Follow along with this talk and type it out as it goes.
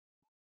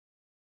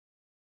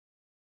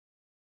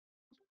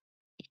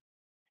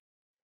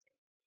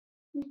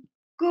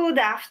Good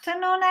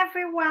afternoon,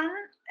 everyone.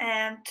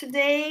 And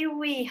today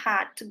we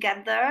are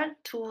together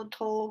to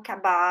talk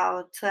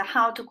about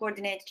how to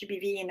coordinate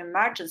GBV in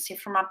emergency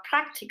from a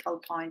practical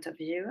point of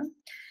view.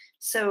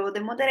 So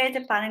the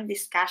moderator panel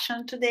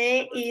discussion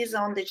today is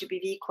on the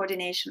GBV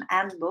Coordination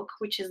Handbook,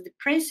 which is the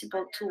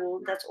principal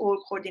tool that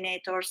all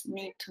coordinators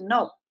need to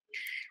know.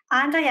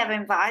 And I have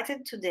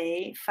invited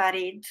today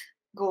Farid,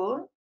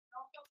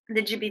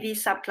 the GBV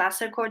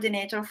subcluster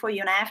coordinator for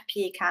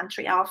UNFPA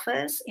country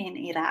office in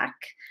Iraq,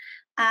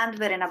 and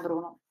Verena,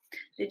 Bruno,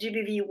 the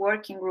GBV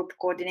working group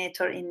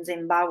coordinator in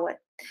Zimbabwe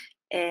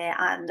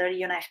under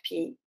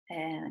UNFPA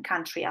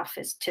country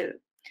office too.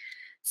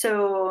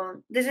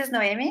 So this is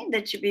Noemi,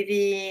 the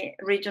GBV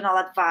regional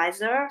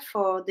advisor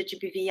for the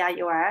GBV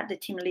IOR, the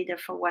team leader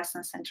for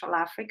Western Central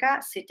Africa,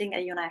 sitting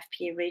at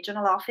UNFPA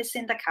regional office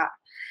in Dakar.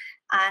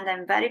 And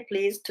I'm very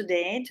pleased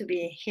today to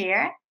be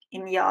here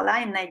in Yola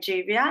in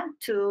Nigeria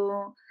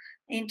to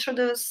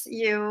introduce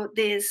you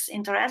this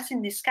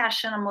interesting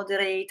discussion and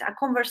moderate a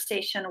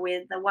conversation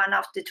with one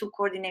of the two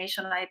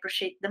coordination I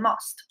appreciate the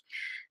most.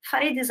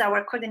 Farid is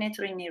our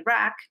coordinator in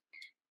Iraq.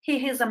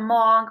 He is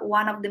among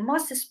one of the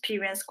most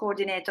experienced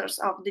coordinators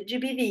of the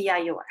GBV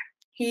IOR.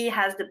 He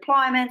has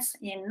deployments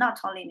in not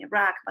only in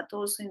Iraq, but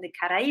also in the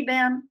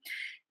Caribbean,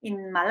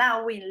 in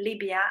Malawi, in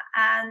Libya,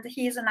 and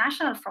he is a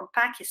national from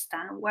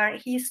Pakistan, where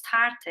he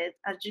started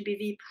as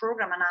GBV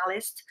program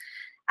analyst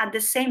at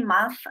the same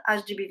month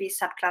as GBV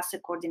subcluster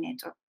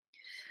coordinator.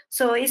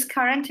 So he's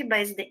currently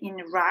based in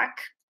Iraq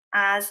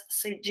as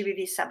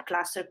GBV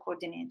subcluster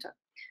coordinator.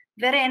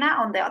 Verena,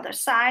 on the other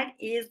side,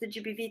 is the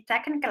GBV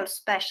technical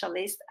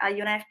specialist at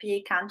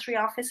UNFPA country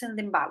office in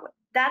Zimbabwe.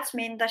 That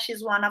means that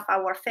she's one of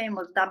our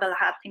famous double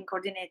hatting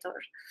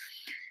coordinators.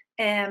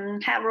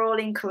 Her role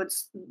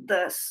includes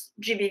this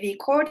GBV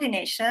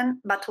coordination,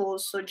 but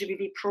also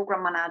GBV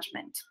program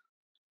management.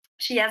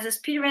 She has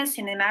experience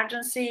in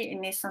emergency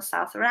in East and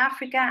Southern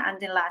Africa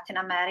and in Latin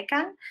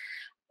America,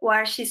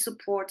 where she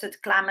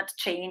supported climate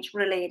change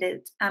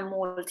related and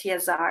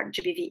multi-hazard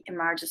GBV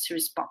emergency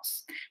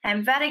response.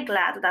 I'm very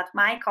glad that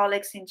my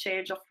colleagues in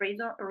charge of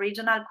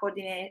regional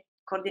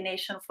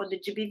coordination for the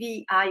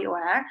GBV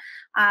IOR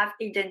have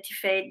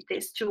identified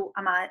these two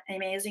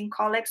amazing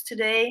colleagues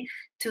today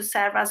to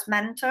serve as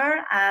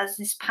mentor, as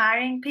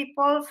inspiring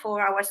people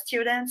for our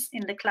students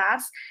in the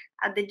class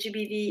at the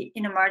GBV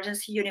in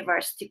Emergency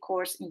University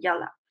course in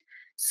Yola.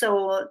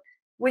 So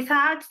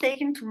without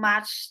taking too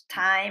much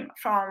time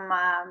from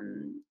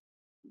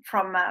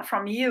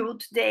you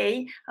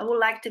today, I would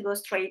like to go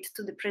straight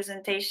to the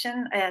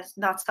presentation,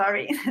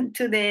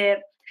 to the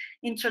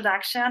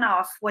introduction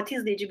of what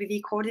is the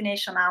GBV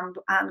Coordination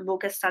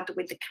Handbook. I start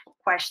with the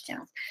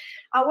questions.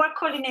 Our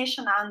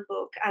Coordination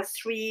Handbook has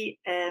three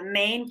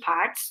main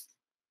parts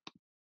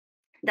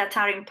that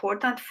are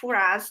important for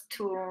us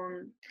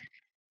to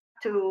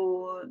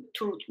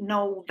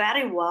know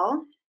very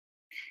well,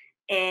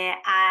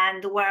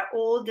 and where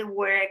all the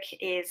work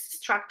is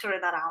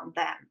structured around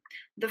them.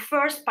 The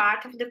first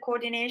part of the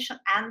coordination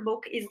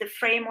handbook is the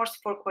frameworks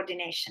for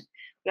coordination.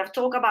 We have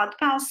talked about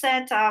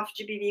concept of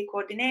GBV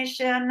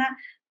coordination,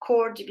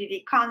 core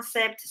GBV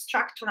concept,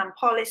 structure and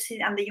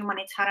policy, and the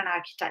humanitarian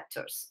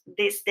architectures.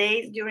 These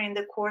days during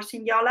the course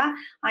in Yola,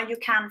 you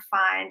can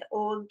find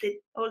all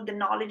the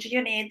knowledge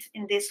you need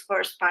in this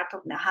first part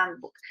of the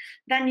handbook.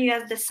 Then you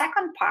have the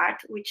second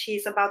part, which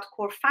is about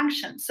core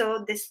functions.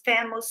 So this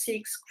famous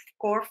 6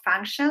 core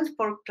functions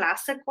for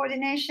cluster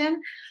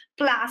coordination,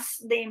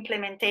 plus the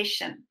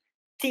implementation,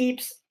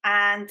 tips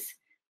and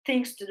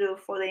things to do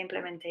for the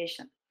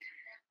implementation.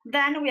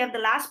 Then we have the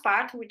last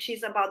part, which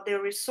is about the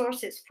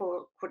resources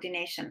for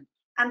coordination.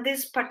 And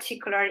this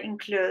particular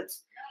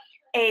includes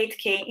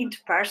 8K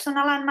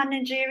interpersonal and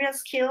managerial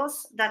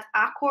skills that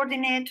a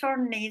coordinator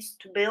needs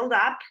to build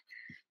up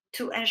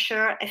to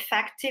ensure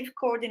effective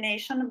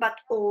coordination, but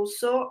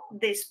also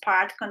this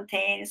part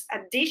contains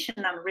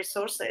additional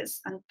resources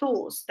and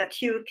tools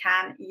that you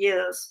can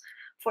use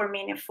for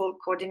meaningful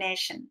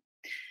coordination.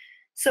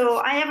 So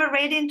I have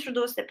already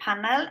introduced the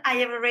panel. I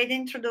have already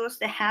introduced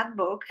the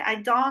handbook. I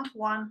don't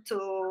want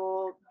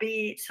to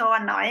be so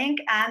annoying,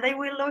 and I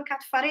will look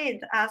at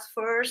Farid as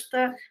first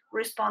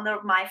responder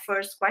of my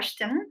first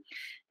question.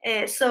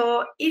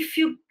 So if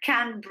you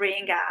can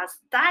bring us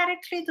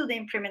directly to the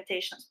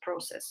implementations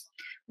process.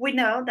 We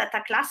know that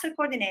a cluster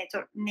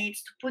coordinator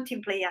needs to put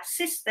in place a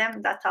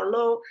system that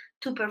allows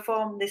to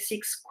perform the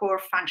 6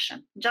 core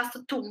functions. Just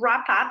to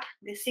wrap up,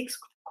 the 6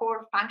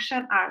 core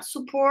functions are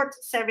support,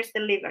 service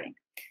delivery,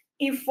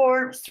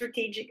 informed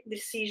strategic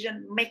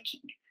decision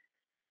making,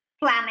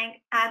 planning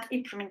and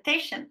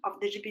implementation of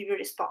the GBV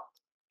response,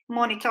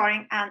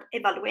 monitoring and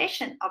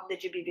evaluation of the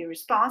GBV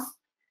response,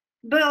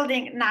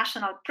 building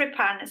national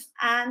preparedness,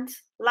 and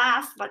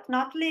last but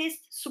not least,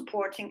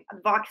 supporting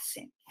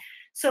advocacy.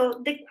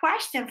 So the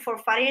question for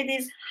Farid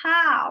is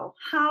how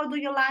do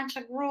you launch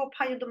a group,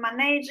 how you do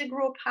manage a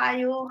group, how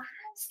you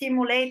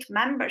stimulate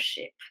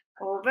membership?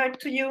 Over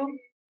to you,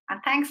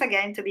 and thanks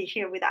again to be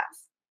here with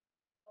us.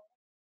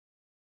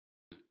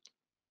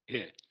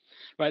 Yeah,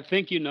 Right.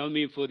 Thank you,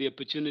 Naomi, for the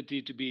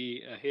opportunity to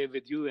be here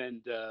with you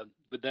and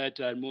with that,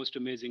 our most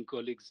amazing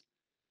colleagues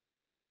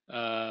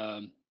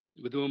um,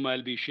 with whom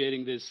I'll be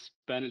sharing this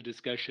panel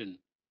discussion.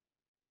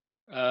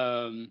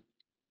 Um,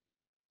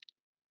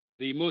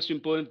 the most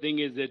important thing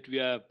is that we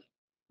are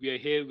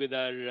here with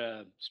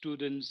our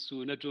students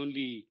who not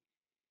only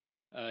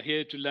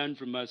here to learn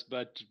from us,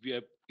 but we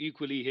are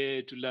equally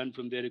here to learn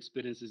from their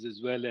experiences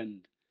as well,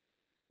 and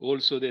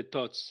also their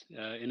thoughts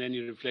in any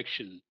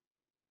reflection.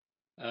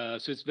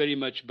 So it's very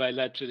much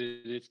bilateral.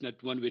 It's not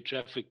one-way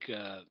traffic.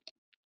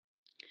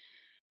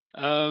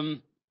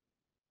 Um,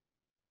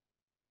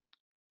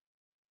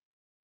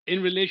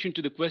 in relation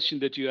to the question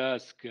that you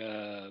ask,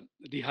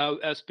 the how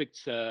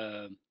aspects,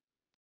 uh,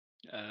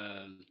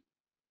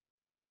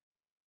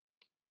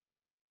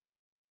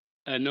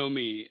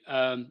 Nomi,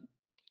 I'll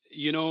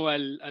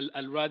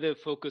rather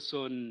focus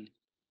on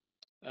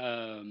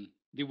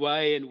the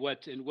why and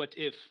what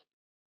if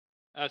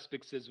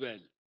aspects as well,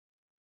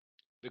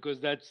 because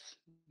that's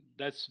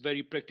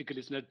very practical.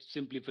 It's not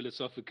simply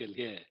philosophical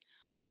here.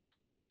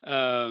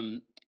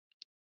 Um,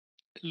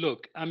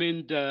 Look, I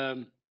mean,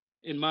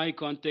 in my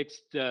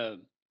context,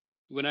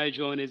 when I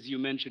joined, as you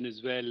mentioned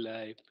as well,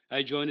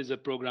 I joined as a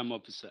program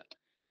officer.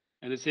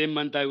 And the same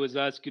month, I was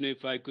asked,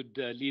 if I could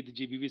lead the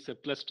GBV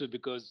subcluster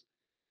because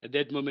at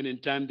that moment in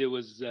time, there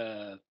was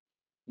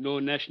no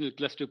national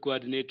cluster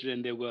coordinator,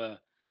 and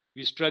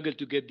we struggled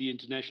to get the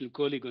international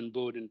colleague on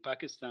board in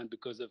Pakistan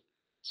because of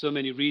so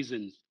many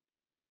reasons.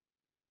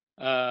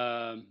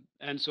 And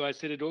so I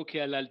said,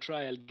 okay, I'll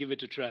try, I'll give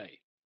it a try.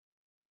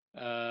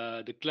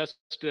 The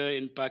cluster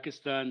in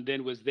Pakistan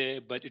then was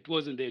there, but it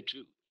wasn't there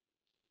too.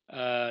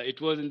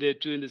 It wasn't there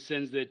too in the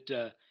sense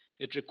that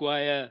it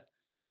require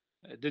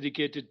a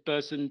dedicated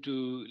person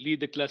to lead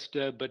the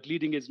cluster, but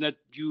leading is not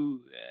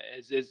you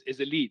as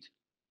a lead.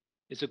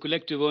 It's a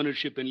collective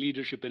ownership and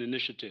leadership and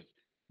initiative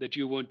that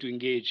you want to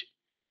engage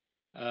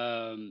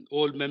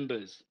all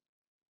members.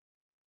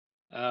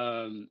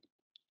 Um,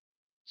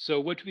 so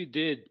what we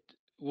did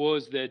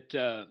was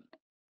that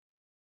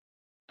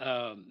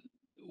um,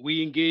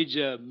 we engage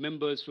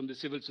members from the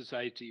civil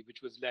society,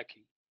 which was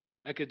lacking,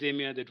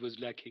 academia that was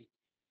lacking,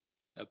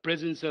 a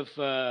presence of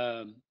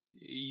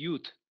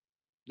youth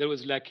that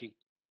was lacking,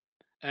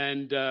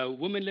 and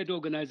women-led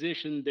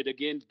organization that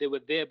again they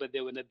were there but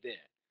they were not there.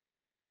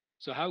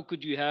 So how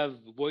could you have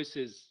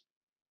voices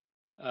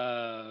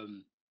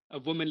um,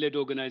 of women-led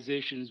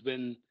organizations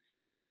when,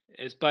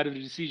 as part of the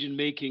decision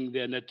making,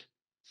 they're not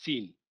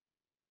seen?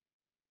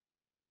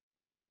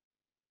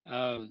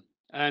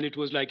 And it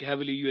was like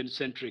heavily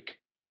UN-centric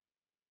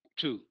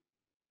too.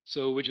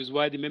 So, which is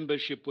why the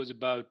membership was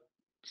about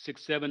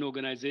 6, 7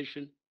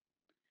 organizations,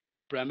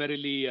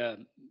 primarily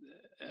the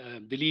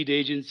lead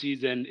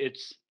agencies and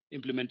its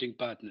implementing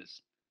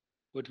partners.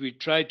 What we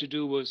tried to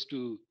do was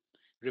to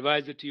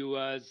revise the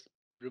TORs,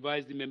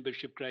 revise the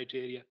membership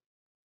criteria,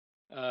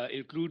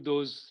 include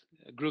those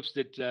groups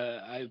that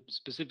I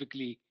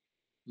specifically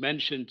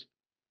mentioned.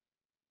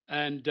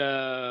 And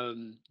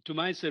to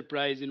my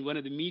surprise, in one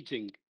of the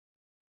meeting,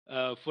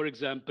 for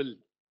example,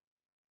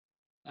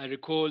 I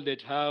recall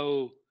that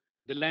how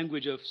the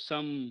language of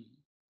some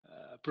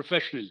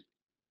professional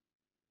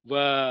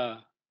were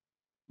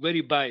very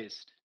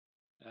biased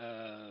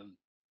uh,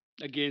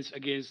 against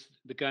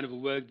the kind of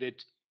work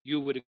that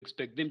you would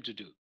expect them to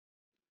do.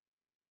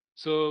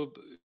 So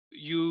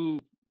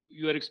you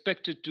are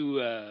expected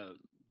to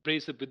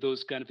brace up with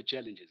those kind of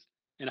challenges,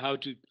 and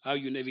how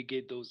you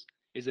navigate those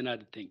is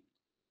another thing.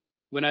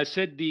 When I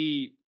said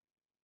the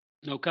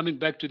now coming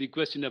back to the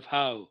question of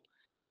how,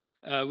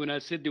 when I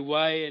said the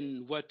why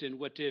and what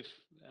if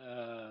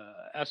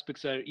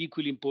aspects are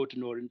equally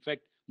important, or in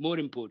fact more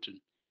important,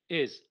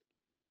 is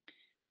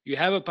you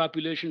have a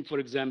population, for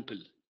example,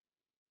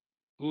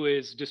 who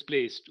is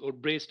displaced or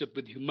braced up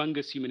with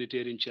humongous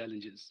humanitarian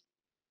challenges.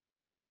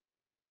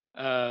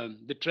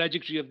 The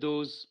trajectory of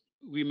those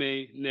we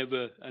may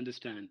never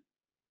understand.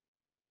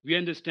 We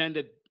understand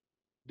that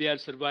they are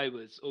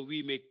survivors, or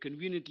we may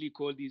conveniently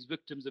call these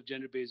victims of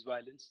gender based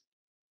violence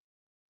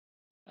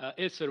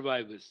as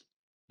survivors.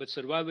 But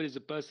survivor is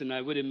a person,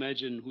 I would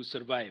imagine, who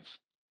survive.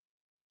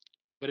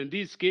 But in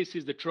these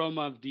cases, the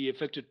trauma of the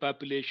affected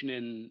population,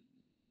 and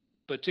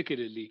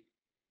particularly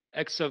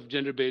acts of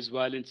gender based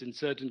violence in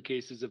certain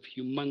cases of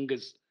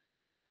humongous,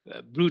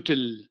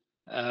 brutal,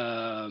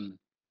 um,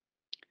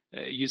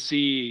 you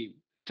see,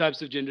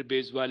 types of gender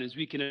based violence,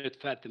 we cannot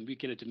fathom, we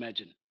cannot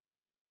imagine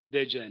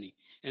their journey.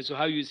 And so,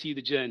 how you see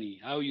the journey,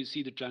 how you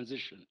see the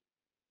transition.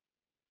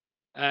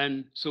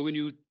 And so, when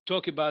you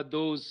talk about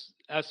those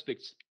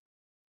aspects,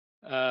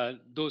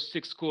 those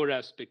 6 core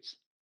aspects,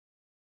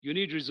 you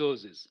need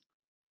resources.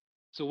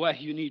 So, why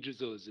you need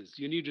resources?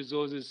 You need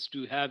resources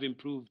to have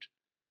improved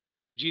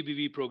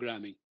GBV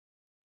programming.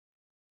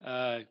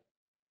 Uh,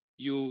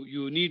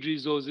 you need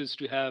resources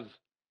to have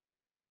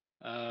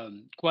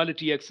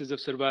quality access of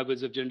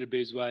survivors of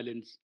gender-based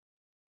violence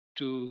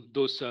to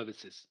those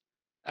services.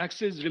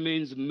 Access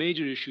remains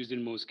major issues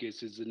in most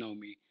cases,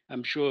 Naomi.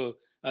 I'm sure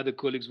other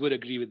colleagues would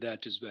agree with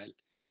that as well.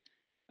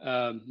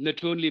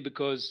 Not only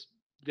because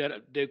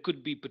there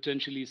could be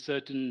potentially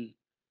certain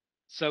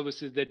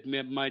services that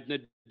might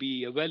not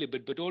be available,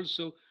 but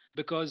also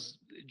because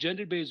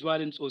gender-based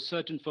violence or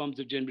certain forms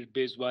of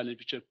gender-based violence,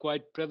 which are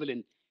quite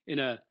prevalent in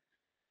a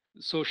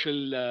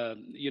social,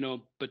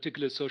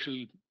 particular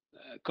social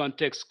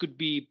context, could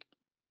be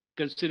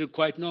considered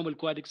quite normal,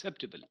 quite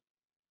acceptable.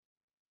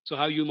 So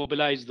how you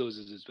mobilize those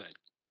as well.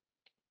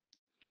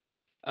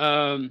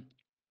 Um,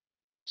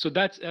 so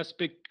that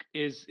aspect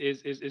is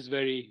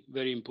very,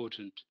 very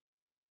important.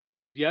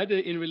 The other,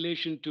 in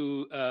relation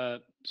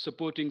to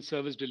supporting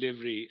service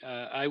delivery,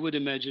 I would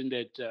imagine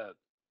that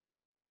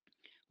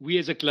we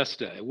as a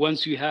cluster,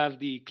 once you have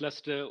the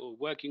cluster or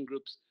working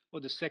groups or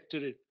the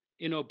sector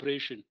in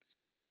operation,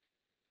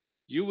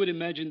 you would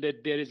imagine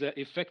that there is an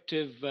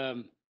effective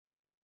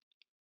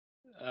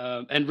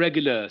and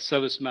regular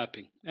service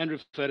mapping and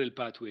referral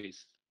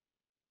pathways,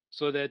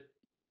 so that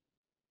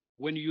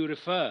when you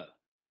refer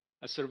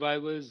a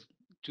survivors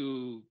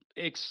to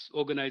X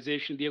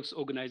organization, the X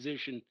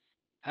organization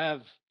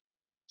have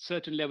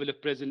certain level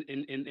of presence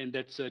in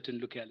that certain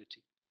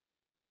locality.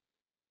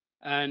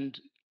 And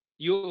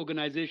your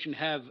organization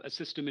have a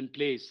system in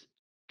place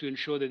to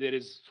ensure that there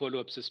is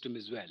follow-up system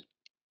as well.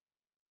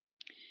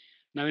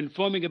 Now,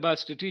 informing about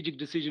strategic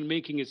decision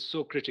making is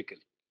so critical,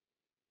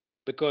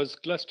 because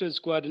clusters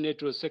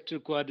coordinator, sector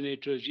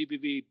coordinator,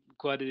 GBV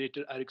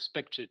coordinator are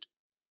expected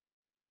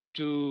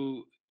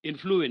to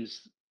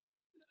influence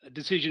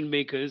decision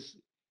makers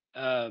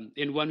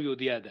in one way or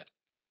the other.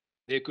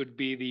 There could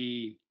be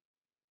the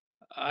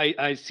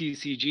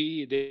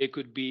ICCG, there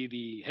could be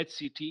the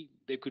HCT,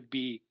 there could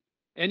be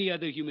any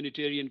other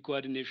humanitarian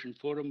coordination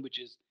forum which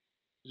is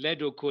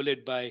led or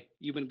co-led by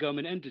even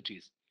government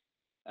entities.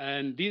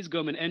 And these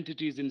government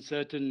entities in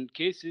certain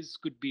cases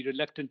could be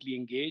reluctantly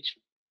engaged.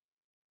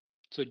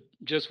 So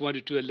just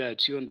wanted to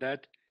alert you on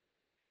that.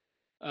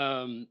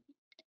 Um,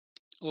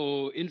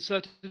 or in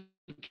certain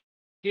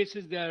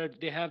cases,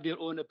 they have their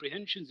own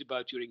apprehensions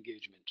about your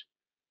engagement.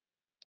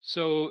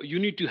 So you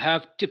need to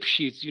have tip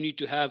sheets, you need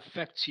to have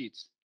fact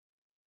sheets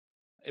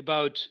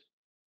about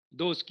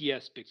those key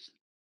aspects,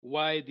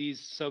 why these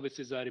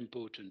services are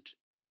important,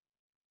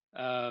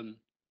 um,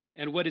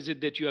 and what is it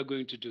that you are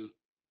going to do,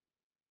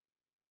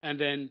 and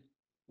then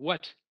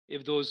what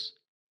if those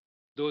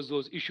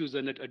issues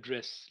are not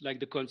addressed,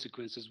 like the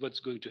consequences, what's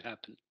going to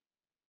happen.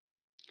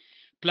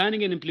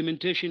 Planning and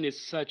implementation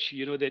is such,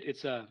 that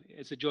it's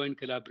a joint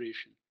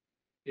collaboration.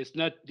 It's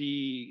not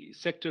the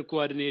sector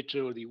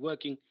coordinator or the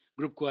working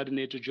group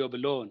coordinator job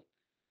alone.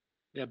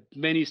 There are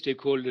many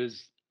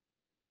stakeholders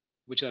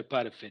which are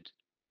part of it.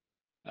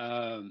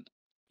 Um,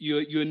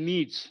 your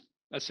needs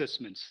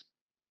assessments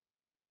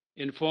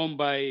informed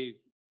by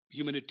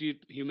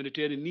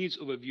humanitarian needs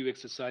overview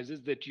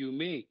exercises that you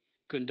may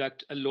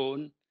conduct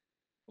alone,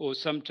 or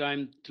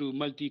sometime through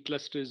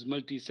multi-clusters,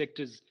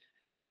 multi-sectors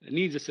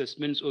needs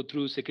assessments, or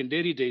through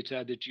secondary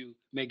data that you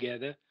may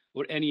gather,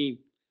 or any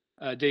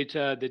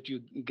data that you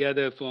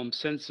gather from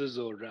census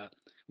or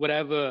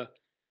whatever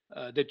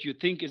that you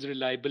think is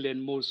reliable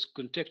and most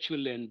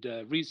contextual and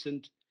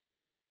recent,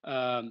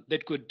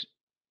 that could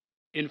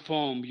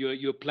inform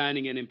your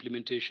planning and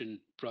implementation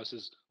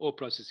process or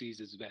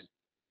processes as well.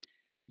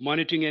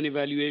 Monitoring and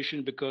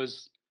evaluation,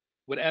 because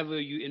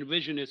whatever you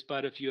envision as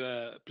part of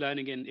your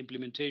planning and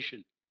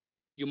implementation,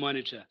 you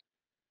monitor.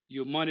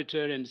 You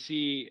monitor and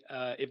see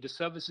if the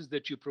services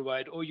that you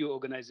provide, or your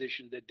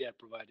organization that they are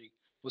providing,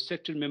 or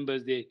sector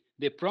members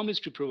they promise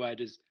to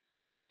provides,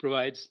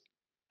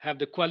 have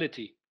the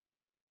quality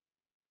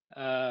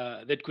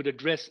that could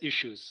address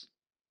issues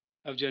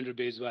of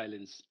gender-based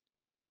violence.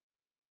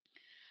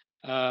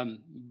 Um,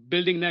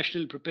 Building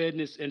national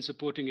preparedness and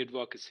supporting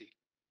advocacy.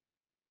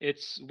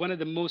 It's one of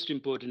the most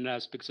important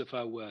aspects of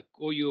our work,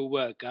 or your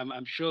work.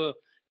 I'm sure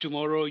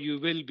tomorrow you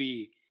will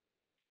be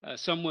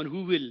someone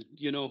who will,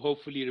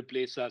 hopefully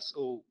replace us,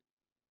 or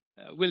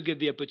will get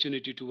the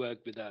opportunity to work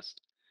with us.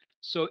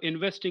 So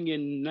investing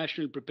in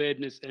national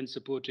preparedness and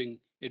supporting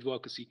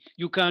advocacy.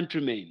 You can't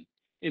remain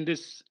in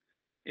this,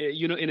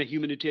 in a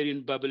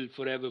humanitarian bubble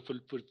forever for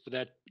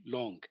that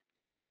long.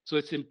 So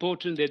it's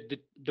important that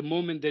the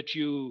moment that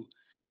you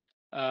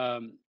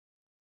um,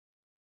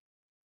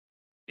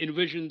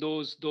 envision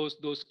those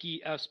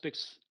key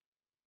aspects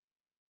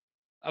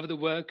of the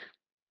work,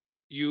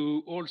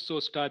 you also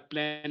start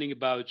planning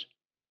about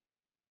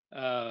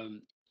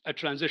um, a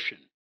transition,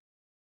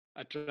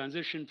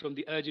 from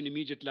the urgent,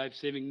 immediate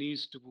life-saving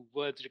needs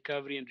towards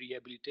recovery and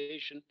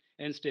rehabilitation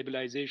and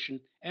stabilization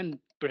and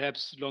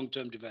perhaps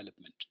long-term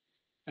development.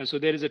 And so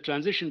there is a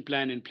transition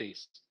plan in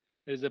place.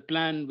 There is a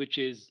plan which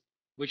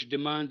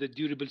demands a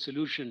durable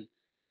solution.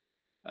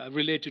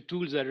 Related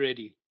tools are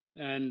ready,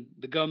 and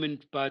the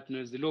government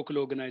partners, the local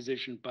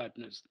organization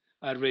partners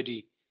are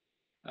ready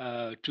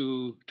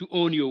to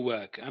own your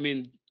work. I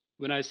mean,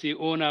 when I say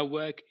own our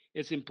work,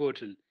 it's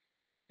important.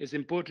 It's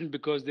important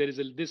because there is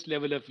this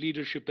level of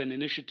leadership and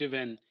initiative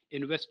and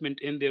investment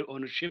in their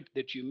ownership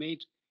that you made,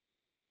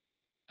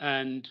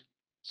 and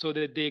so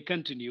that they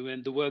continue,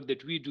 and the work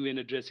that we do in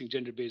addressing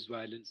gender-based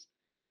violence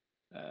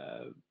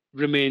uh,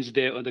 remains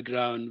there on the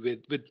ground with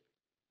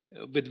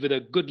with a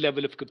good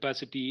level of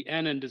capacity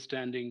and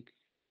understanding,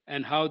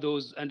 and how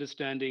those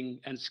understanding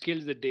and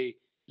skills that they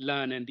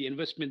learn and the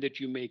investment that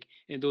you make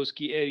in those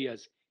key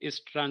areas is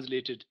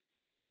translated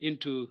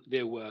into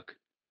their work.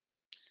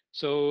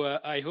 So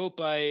I hope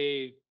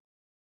I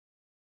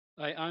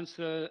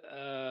answer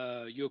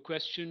your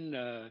question,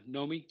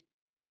 Nomi.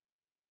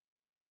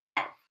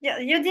 Yeah,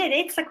 you did.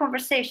 It's a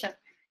conversation.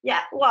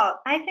 Yeah,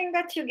 well, I think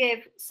that you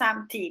gave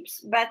some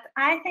tips, but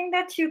I think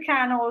that you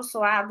can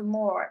also add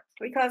more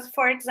because,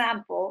 for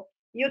example,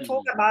 you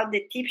talk about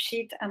the tip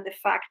sheet and the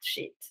fact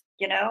sheet,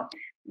 you know,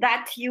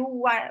 that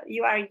you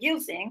are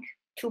using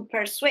to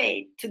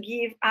persuade, to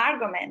give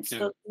arguments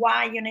to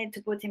why you need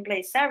to put in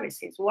place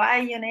services, why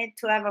you need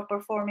to have a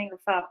performing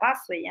referral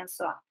pathway, and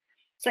so on.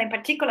 So, in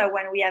particular,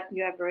 when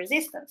you have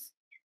resistance.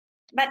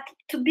 But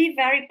to be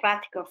very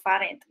practical,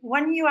 Farid,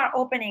 when you are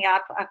opening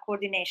up a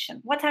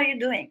coordination, what are you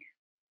doing?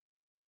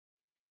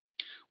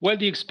 Well,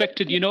 the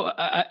expected,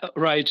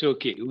 right,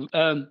 okay.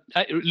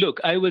 Look,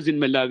 I was in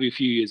Malawi a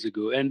few years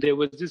ago, and there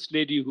was this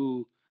lady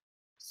who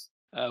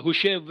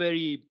shared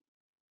very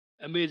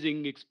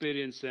amazing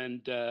experience,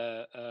 and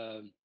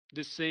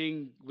this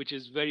saying, which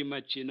is very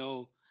much, in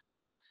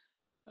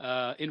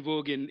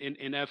vogue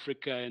in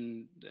Africa.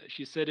 And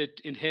she said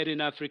it here in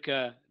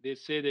Africa, they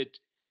say that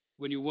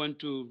when you want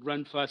to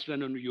run fast,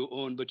 run on your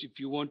own. But if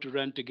you want to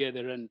run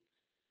together,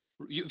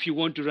 if you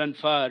want to run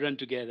far, run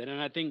together.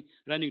 And I think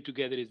running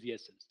together is the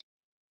essence.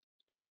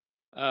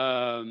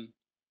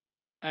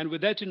 And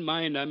with that in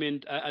mind, I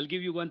mean, I'll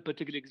give you one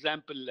particular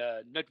example,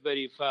 not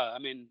very far. I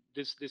mean,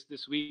 this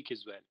week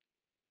as well,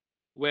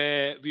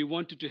 where we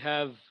wanted to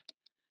have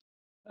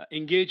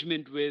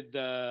engagement with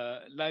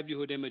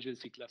livelihood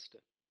emergency cluster.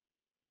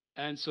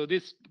 And so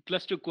this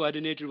cluster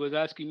coordinator was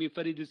asking me,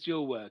 Farid, it's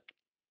your work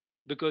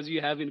because you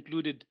have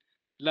included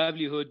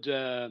livelihood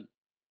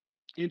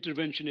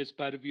intervention as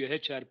part of your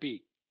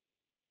HRP.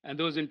 And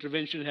those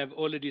interventions have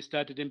already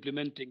started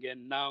implementing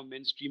and now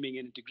mainstreaming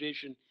and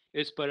integration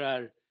as per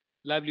our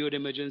livelihood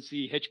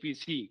emergency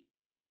HPC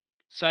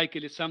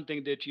cycle is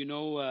something that,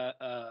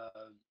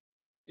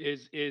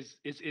 is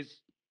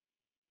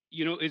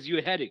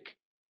your headache.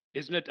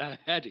 It's not a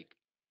headache.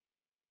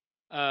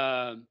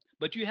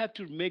 But you have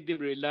to make them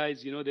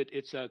realize, that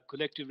it's a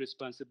collective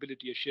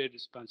responsibility, a shared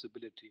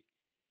responsibility.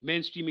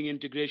 Mainstreaming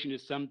integration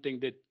is something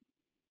that,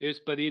 as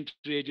per the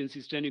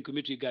Interagency Standing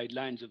Committee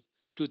guidelines of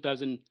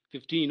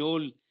 2015,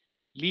 all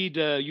lead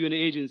UN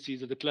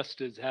agencies of the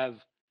clusters have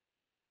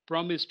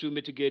promised to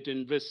mitigate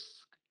and risk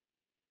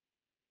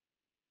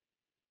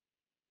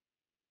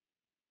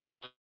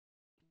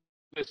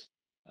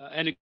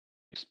and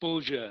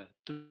exposure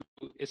through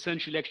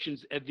essential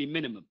actions at the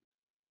minimum.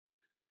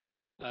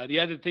 The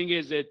other thing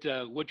is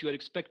that what you are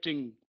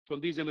expecting from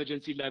these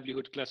emergency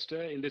livelihood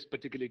cluster in this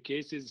particular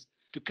case is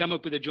to come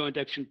up with a joint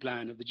action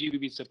plan of the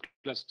GBV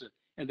subcluster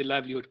and the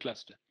livelihood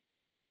cluster.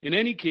 In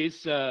any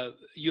case,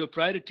 your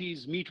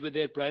priorities meet with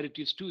their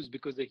priorities too,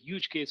 because the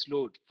huge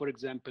caseload, for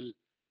example,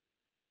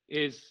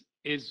 is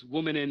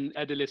women and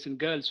adolescent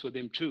girls for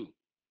them too.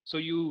 So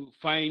you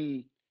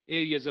find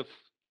areas of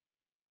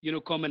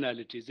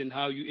commonalities in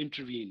how you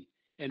intervene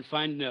and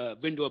find a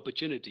window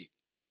opportunity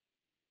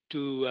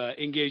to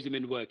engage them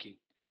in working.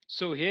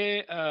 So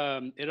here,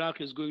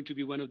 Iraq is going to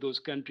be one of those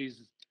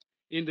countries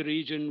in the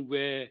region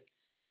where,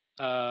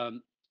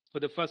 for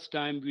the first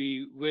time,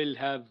 we will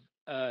have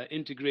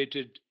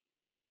integrated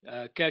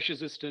cash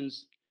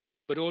assistance,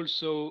 but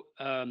also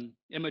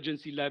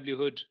emergency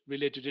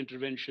livelihood-related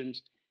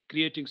interventions,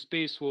 creating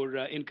space for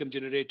income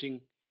generating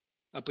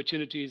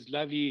opportunities,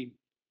 livelihood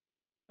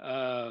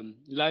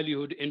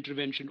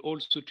intervention,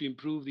 also to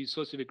improve the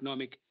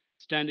socioeconomic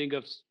standing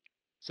of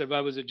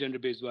survivors of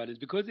gender-based violence.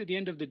 Because at the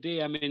end of the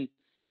day, I mean,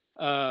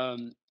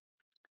 um,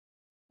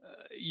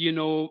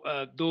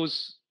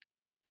 those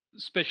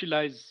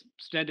specialized,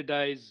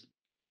 standardized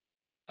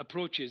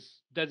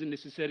approaches doesn't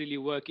necessarily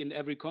work in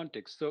every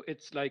context. So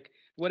it's like,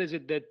 what is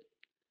it that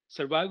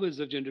survivors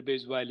of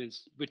gender-based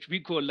violence, which we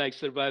call like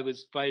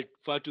survivors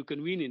far too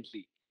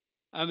conveniently?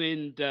 I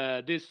mean,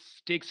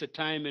 this takes a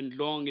time and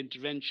long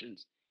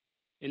interventions.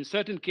 In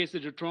certain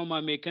cases, the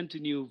trauma may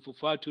continue for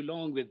far too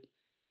long with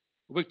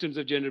victims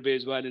of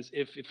gender-based violence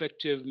if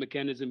effective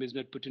mechanism is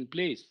not put in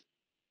place.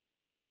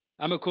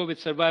 I'm a COVID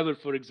survivor,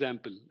 for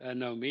example,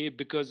 Naomi,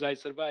 because I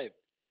survived.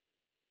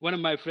 One of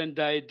my friends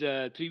died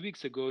 3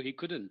 weeks ago. He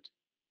couldn't.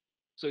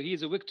 So he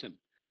is a victim.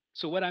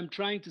 So what I'm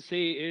trying to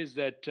say is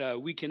that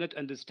we cannot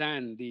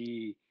understand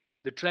the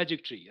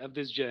trajectory of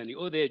this journey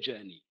or their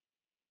journey.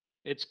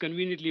 It's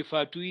conveniently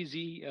far too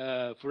easy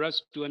for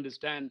us to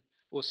understand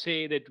or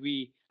say that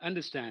we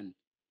understand.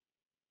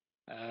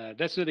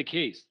 That's not the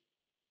case.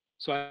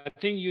 So I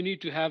think you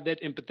need to have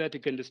that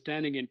empathetic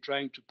understanding in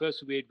trying to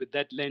persuade with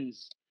that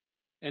lens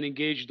and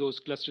engage those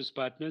clusters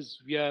partners.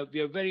 We are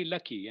very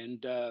lucky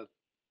and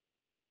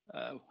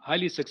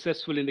highly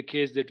successful in the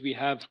case that we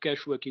have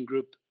Cash Working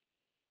Group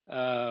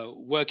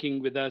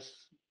working with us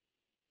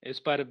as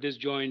part of this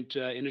joint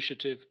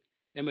initiative,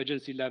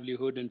 emergency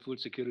livelihood and food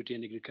security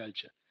and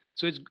agriculture.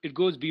 So it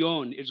goes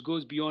beyond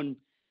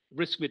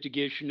risk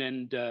mitigation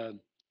and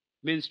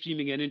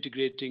mainstreaming and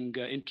integrating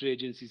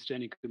interagency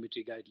standing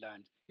committee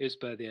guidelines as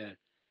per their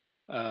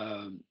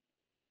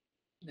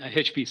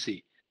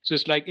HPC. So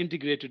it's like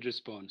integrated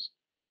response,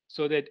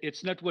 so that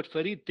it's not what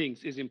Farid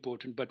thinks is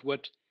important, but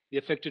what the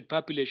affected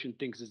population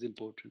thinks is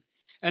important.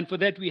 And for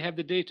that, we have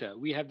the data.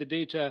 We have the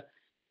data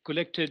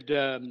collected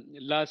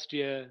last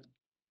year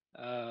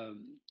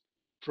um,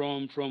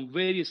 from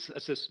various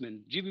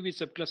assessment. GBV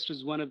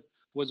subclusters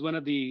was one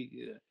of the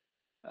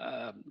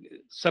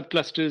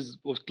subclusters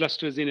or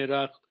clusters in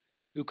Iraq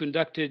who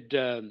conducted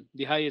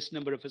the highest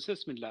number of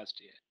assessment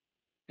last year.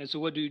 And so,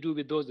 what do you do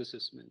with those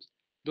assessments?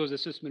 Those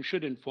assessments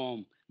should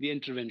inform the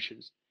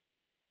interventions.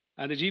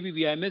 And the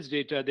GBVIMS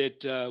data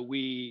that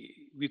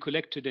we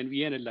collected and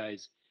we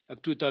analyzed of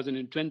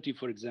 2020,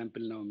 for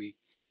example, Noemi,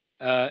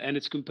 and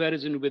its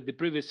comparison with the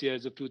previous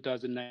years of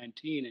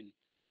 2019 and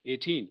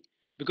 18,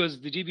 because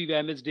the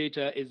GBVIMS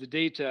data is the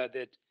data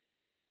that,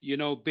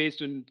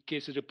 based on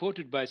cases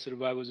reported by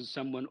survivors of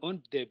someone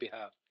on their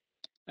behalf.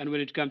 And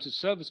when it comes to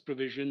service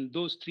provision,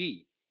 those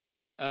three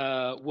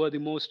were the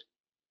most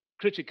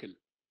critical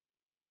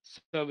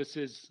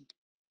services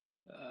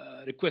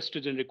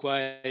requested and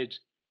required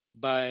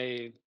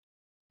by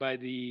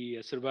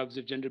the survivors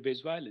of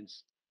gender-based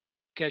violence: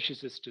 cash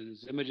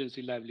assistance,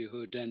 emergency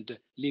livelihood, and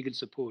legal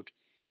support.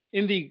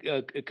 In the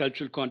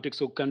cultural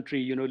context or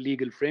country,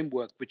 legal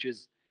framework, which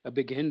is a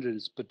big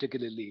hindrance,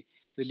 particularly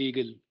the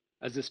legal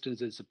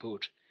assistance and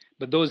support.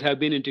 But those have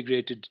been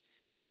integrated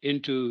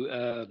into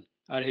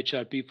our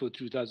HRP for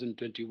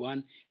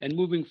 2021. And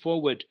moving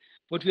forward,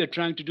 what we are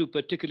trying to do,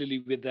 particularly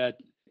with that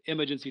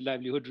emergency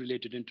livelihood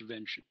related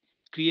intervention,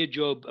 create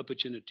job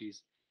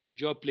opportunities,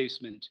 job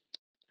placement,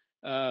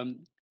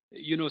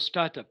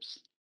 startups,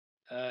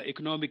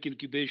 economic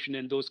incubation,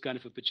 and those kind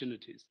of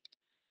opportunities,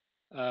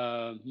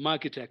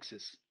 market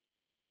access.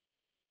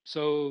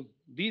 So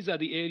these are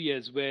the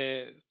areas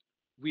where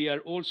we are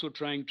also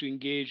trying to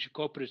engage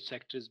corporate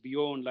sectors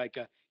beyond like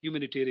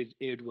humanitarian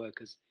aid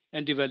workers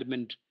and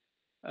development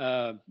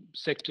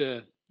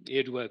sector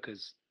aid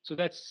workers. So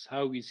that's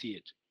how we see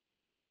it.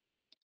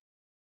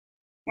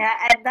 Yeah,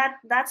 and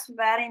that's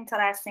very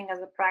interesting as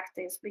a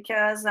practice,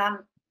 because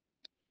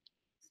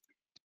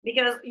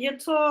you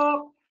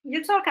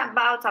talk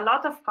about a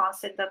lot of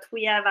concepts that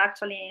we have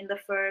actually in the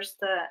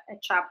first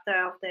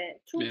chapter of the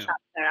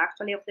chapter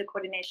actually of the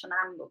coordination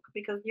handbook,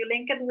 because you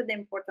link it with the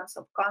importance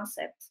of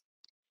concepts.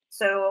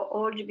 So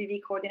all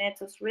GBV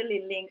coordinators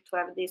really link to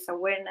have this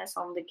awareness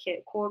on the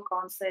core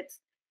concepts.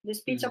 The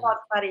speech about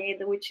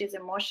Farid, which is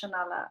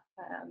emotional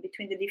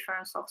between the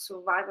difference of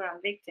survivor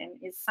and victim,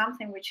 is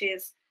something which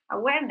is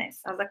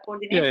awareness as a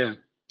coordinator.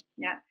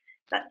 Yeah.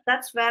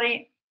 That's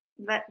very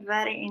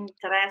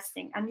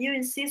interesting. And you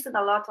insisted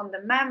a lot on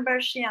the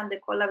membership and the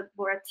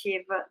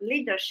collaborative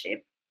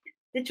leadership,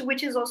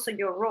 which is also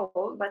your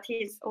role, but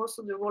is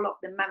also the role of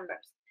the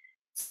members.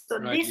 So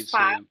this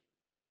part,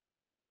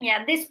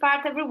 this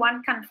part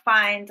everyone can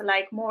find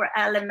like more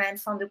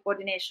elements on the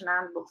coordination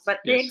handbook. But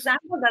the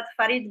example that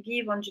Farid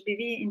gave on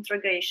GBV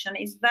integration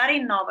is very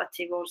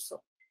innovative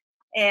also.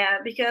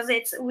 Because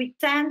we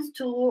tend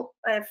to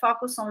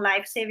focus on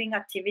life-saving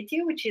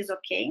activity, which is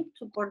okay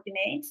to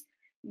coordinate.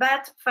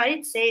 But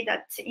Farid said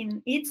that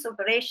in its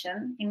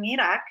operation in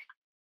Iraq,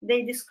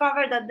 they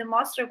discovered that the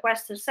most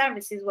requested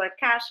services were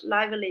cash,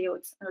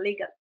 livelihoods, and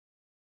legal,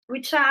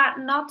 which are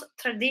not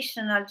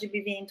traditional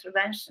GBV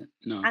intervention.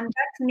 No. And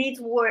that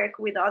needs work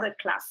with other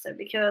clusters,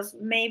 because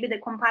maybe the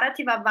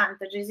comparative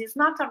advantages is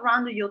not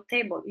around your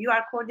table. You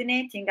are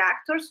coordinating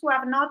actors who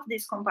have not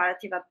this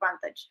comparative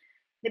advantage.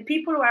 The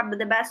people who are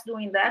the best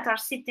doing that are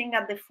sitting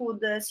at the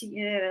food,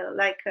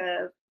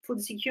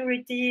 food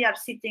security, are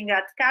sitting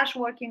at cash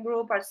working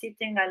group, are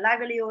sitting at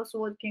livelihoods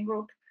working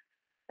group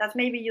that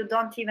maybe you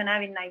don't even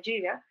have in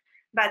Nigeria.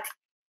 But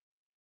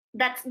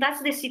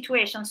that's the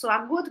situation. So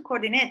a good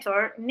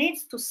coordinator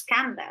needs to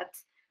scan that.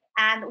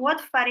 And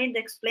what Farid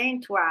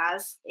explained to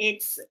us,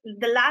 it's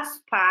the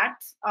last part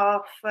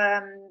of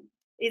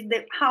is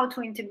the how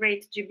to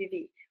integrate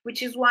GBV,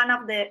 which is one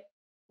of the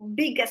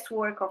biggest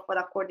work of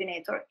a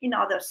coordinator in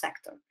other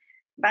sector.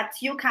 But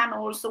you can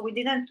also, we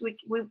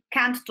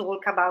can't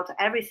talk about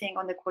everything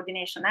on the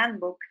coordination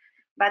handbook,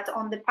 but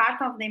on the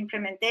part of the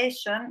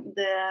implementation,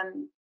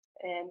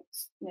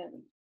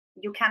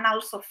 you can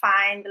also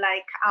find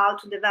like how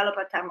to develop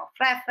a term of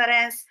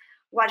reference,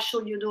 what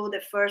should you do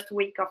the first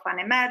week of an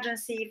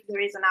emergency, if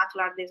there is a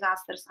natural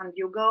disasters and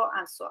you go,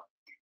 and so on.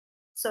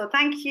 So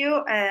thank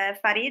you,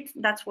 Farid,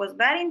 that was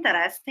very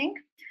interesting.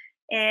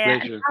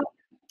 Pleasure.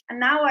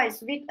 Now I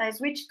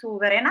switch to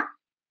Verena,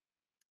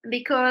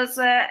 because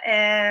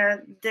the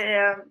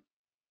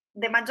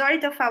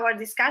majority of our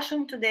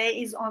discussion today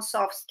is on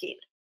soft skill.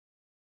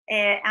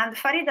 And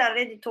Farid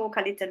already talked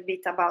a little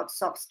bit about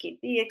soft skill.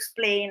 He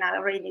explained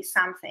already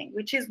something,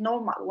 which is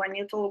normal when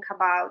you talk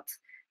about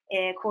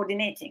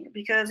coordinating,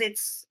 because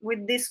it's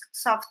with this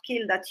soft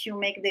skill that you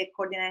make the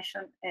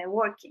coordination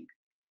working.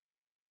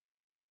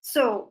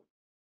 So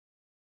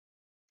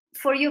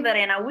for you,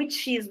 Verena,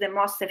 which is the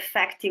most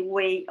effective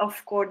way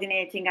of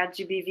coordinating a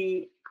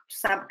GBV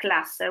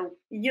subcluster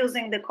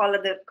using the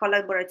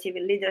collaborative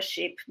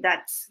leadership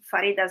that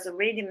Farid has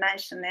already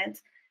mentioned it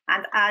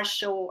and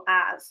also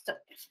asked.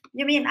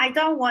 You mean, I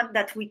don't want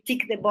that we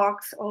tick the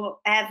box or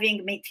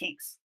having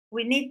meetings.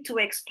 We need to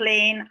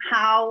explain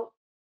how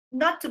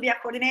not to be a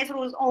coordinator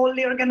who's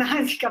only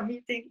organizing a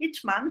meeting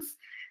each month,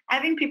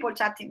 having people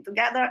chatting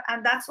together,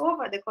 and that's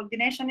over, the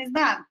coordination is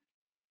done.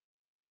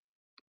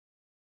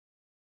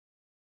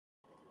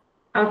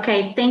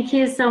 Okay, thank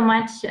you so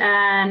much,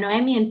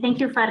 Noemi, and thank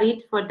you,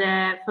 Farid, for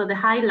the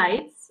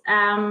highlights.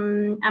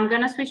 I'm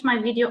gonna switch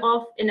my video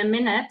off in a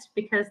minute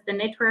because the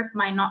network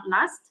might not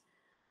last.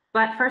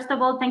 But first of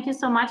all, thank you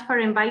so much for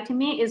inviting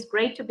me. It's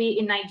great to be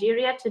in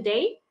Nigeria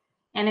today,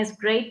 and it's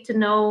great to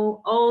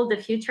know all the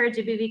future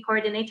GBV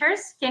coordinators.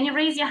 Can you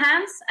raise your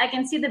hands? I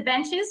can see the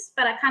benches,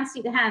 but I can't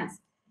see the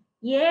hands.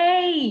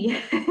 Yay!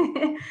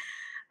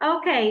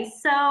 Okay,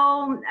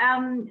 so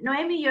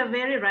Noemi, you're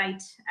very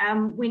right.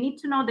 We need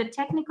to know the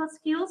technical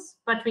skills,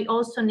 but we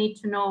also need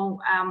to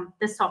know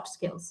the soft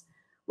skills,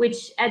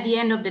 which at the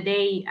end of the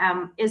day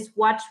is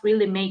what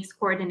really makes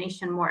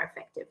coordination more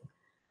effective.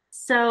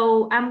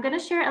 So I'm going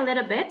to share a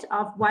little bit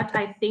of what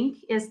I think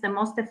is the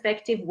most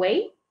effective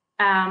way.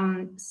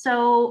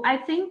 So I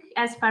think,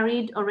 as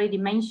Farid already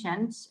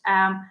mentioned,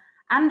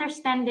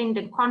 understanding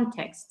the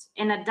context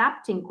and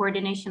adapting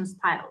coordination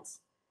styles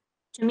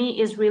to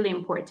me is really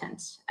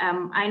important.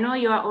 I know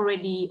you are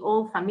already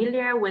all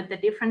familiar with the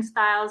different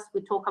styles.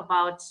 We talk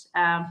about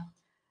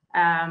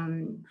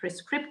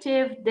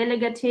prescriptive,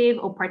 delegative,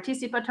 or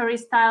participatory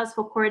styles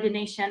for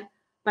coordination.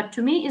 But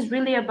to me, it's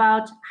really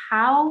about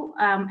how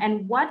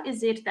and what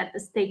is it that the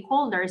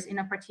stakeholders in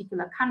a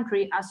particular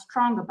country are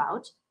strong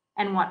about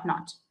and what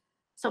not.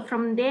 So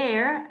from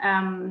there,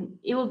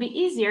 it will be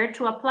easier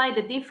to apply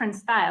the different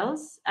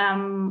styles,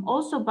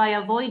 also by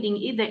avoiding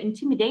either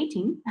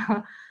intimidating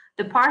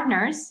the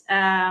partners.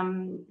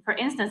 For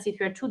instance, if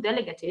you're too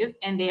delegative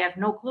and they have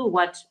no clue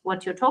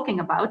what you're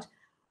talking about,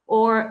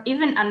 or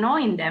even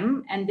annoying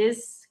them. And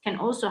this can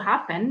also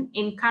happen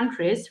in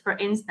countries, for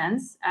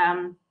instance,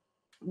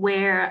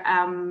 where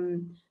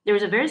there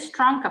is a very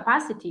strong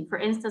capacity, for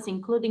instance,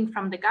 including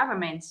from the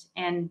government.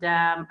 And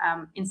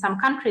in some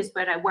countries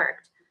where I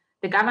worked,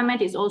 the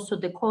government is also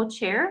the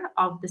co-chair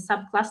of the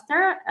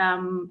subcluster.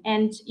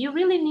 And you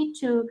really need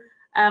to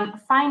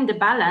find the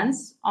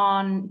balance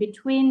on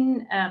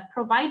between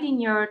providing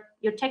your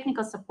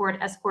technical support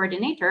as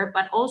coordinator,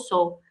 but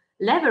also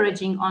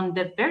leveraging on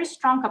the very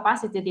strong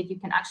capacity that you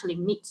can actually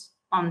meet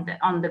on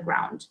the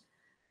ground.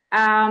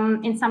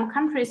 In some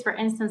countries, for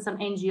instance, some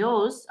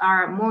NGOs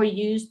are more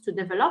used to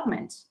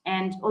development,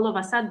 and all of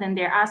a sudden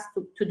they're asked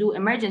to do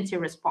emergency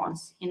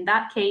response. In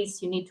that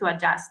case, you need to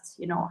adjust,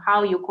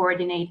 how you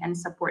coordinate and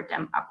support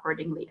them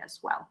accordingly as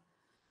well.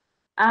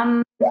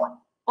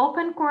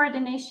 Open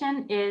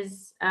coordination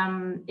is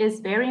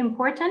very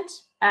important.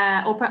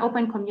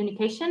 Open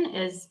communication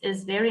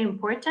is very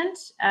important.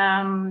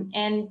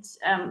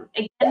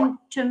 Again,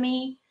 to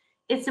me,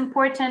 it's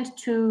important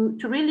to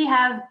really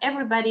have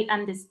everybody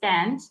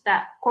understand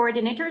that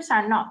coordinators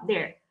are not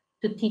there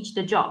to teach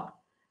the job,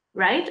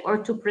 right? Or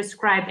to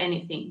prescribe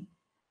anything.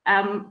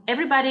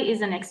 Everybody is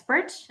an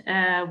expert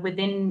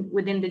within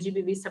the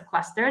GBV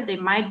subcluster. They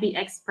might be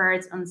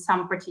experts on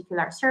some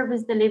particular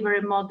service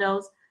delivery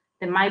models.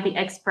 They might be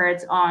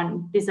experts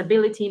on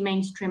disability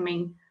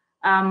mainstreaming,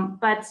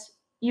 but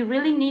you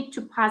really need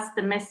to pass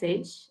the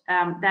message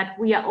that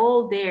we are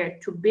all there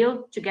to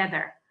build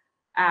together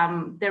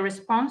the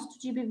response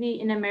to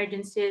GBV in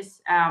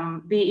emergencies,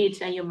 be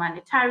it a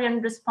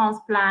humanitarian response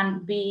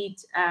plan, be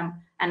it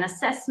an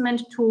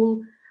assessment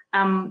tool.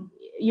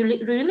 You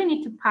really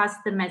need to pass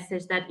the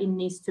message that it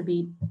needs to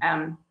be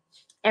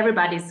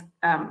everybody's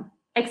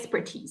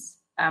expertise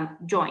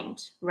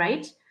joined,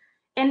 right?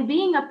 And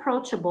being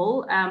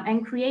approachable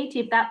and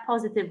creative, that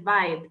positive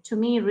vibe, to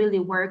me, really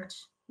worked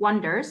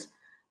wonders,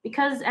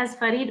 because as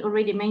Farid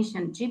already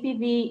mentioned,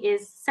 GBV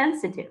is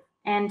sensitive,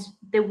 and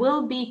there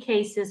will be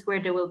cases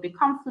where there will be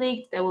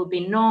conflict, there will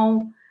be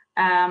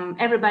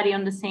everybody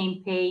on the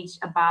same page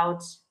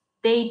about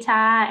data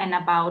and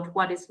about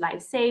what is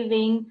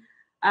life-saving.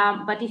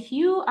 But if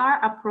you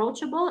are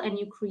approachable and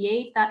you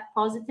create that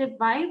positive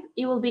vibe,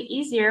 it will be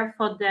easier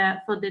for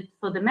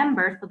the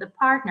members, for the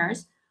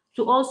partners,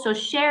 to also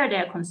share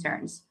their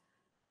concerns.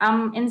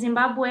 In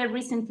Zimbabwe,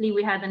 recently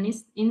we had an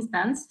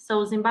instance.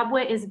 So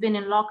Zimbabwe has been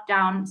in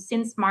lockdown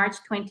since March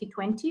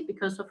 2020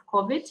 because of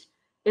COVID.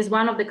 Is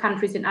one of the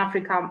countries in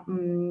Africa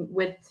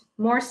with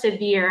more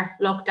severe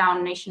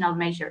lockdown national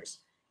measures.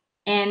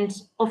 And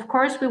of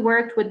course, we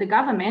worked with the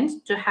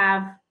government to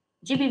have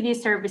GBV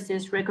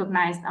services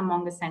recognized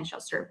among essential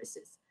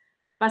services.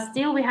 But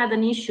still, we had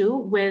an issue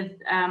with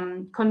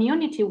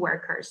community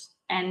workers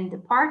and the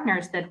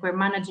partners that were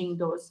managing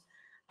those.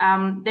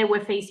 They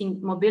were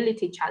facing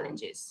mobility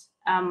challenges.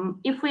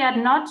 If we had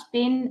not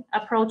been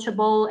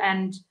approachable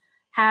and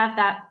have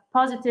that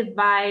positive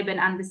vibe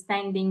and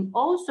understanding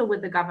also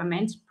with the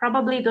government,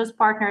 probably those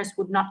partners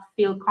would not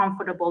feel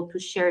comfortable to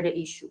share the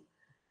issue.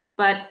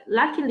 But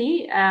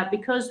luckily,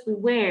 because we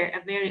were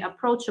a very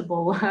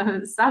approachable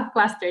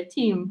sub-cluster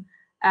team,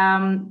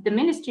 the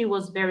ministry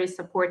was very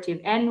supportive,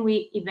 and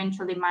we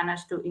eventually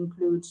managed to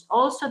include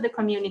also the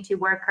community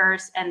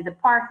workers and the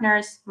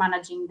partners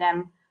managing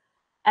them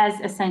as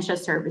essential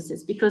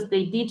services, because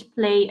they did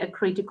play a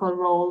critical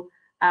role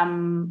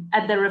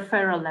at the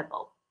referral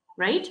level,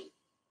 right?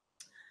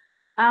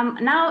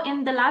 Now,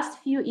 in the last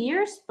few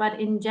years, but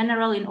in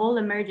general, in all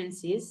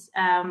emergencies,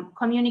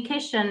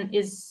 communication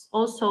is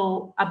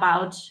also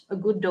about a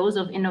good dose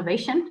of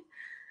innovation,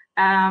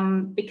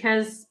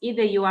 because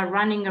either you are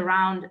running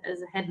around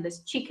as a headless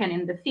chicken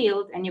in the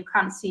field and you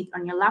can't see it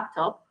on your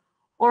laptop,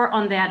 or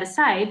on the other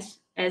side,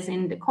 as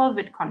in the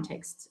COVID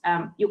context,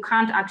 you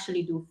can't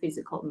actually do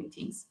physical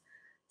meetings.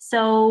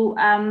 So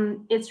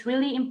it's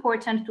really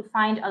important to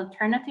find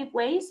alternative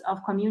ways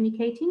of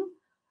communicating.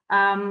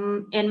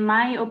 In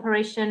my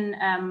operation,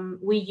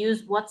 we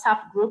use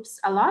WhatsApp groups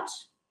a lot.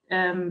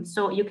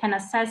 So you can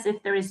assess if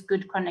there is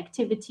good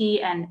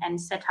connectivity and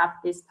set up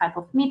this type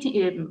of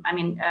meeting,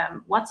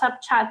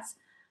 WhatsApp chats.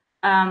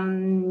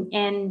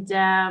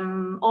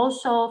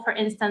 Also, for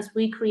instance,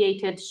 we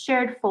created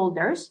shared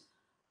folders,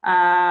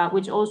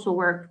 which also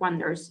worked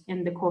wonders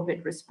in the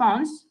COVID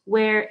response,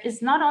 where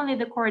it's not only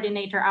the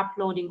coordinator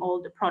uploading all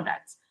the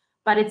products,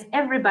 but it's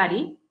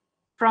everybody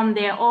from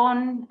their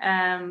own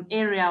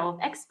area of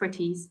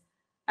expertise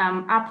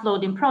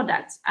uploading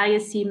products,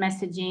 ISC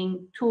messaging,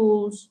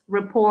 tools,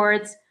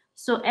 reports.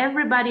 So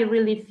everybody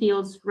really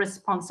feels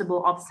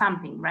responsible of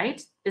something, right?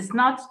 It's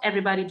not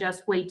everybody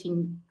just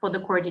waiting for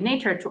the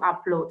coordinator to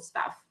upload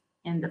stuff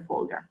in the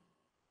folder.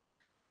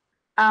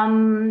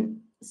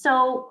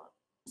 So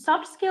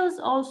soft skills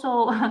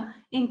also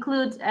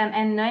include,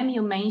 and Noemi,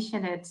 you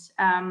mentioned it,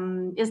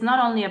 is not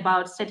only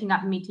about setting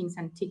up meetings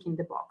and ticking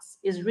the box.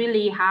 It's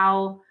really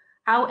how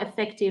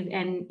effective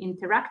and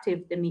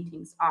interactive the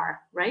meetings are,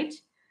 right?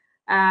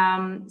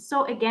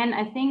 So again,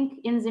 I think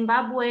in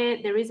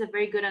Zimbabwe, there is a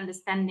very good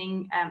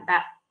understanding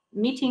that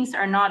meetings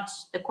are not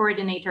the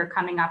coordinator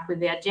coming up with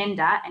the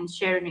agenda and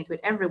sharing it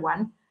with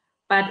everyone,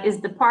 but is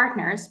the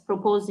partners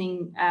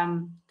proposing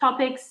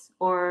topics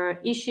or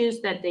issues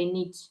that they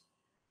need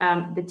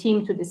the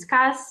team to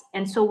discuss.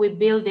 And so we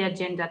build the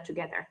agenda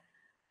together.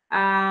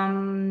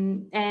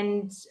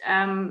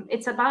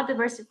 It's about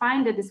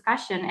diversifying the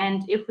discussion.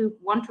 And if we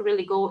want to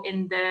really go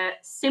in the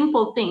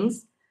simple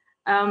things,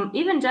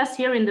 even just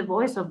hearing the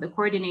voice of the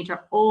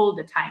coordinator all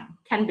the time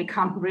can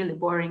become really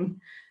boring.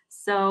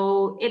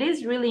 So it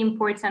is really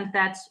important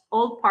that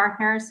all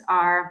partners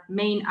are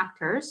main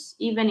actors,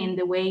 even in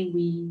the way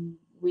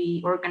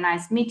we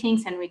organize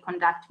meetings and we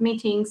conduct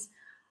meetings,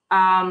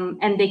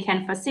 and they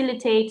can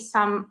facilitate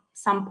some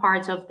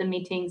parts of the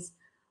meetings,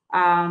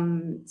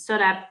 so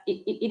that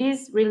it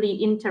is really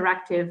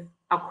interactive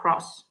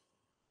across.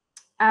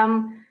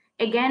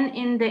 Again,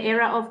 in the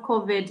era of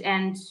COVID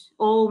and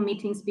all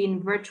meetings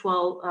being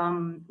virtual,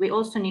 we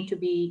also need to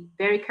be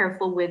very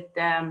careful with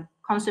the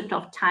concept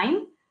of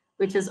time,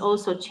 which has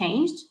also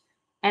changed.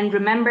 And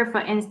remember,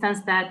 for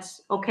instance, that,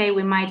 okay,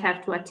 we might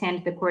have to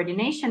attend the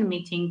coordination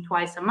meeting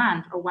twice a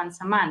month or once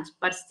a month,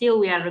 but still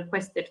we are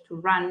requested to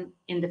run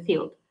in the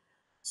field.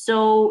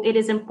 So it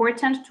is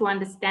important to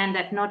understand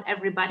that not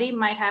everybody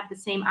might have the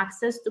same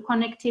access to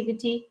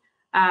connectivity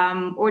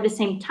or the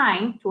same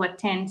time to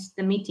attend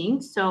the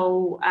meeting.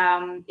 So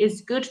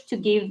it's good to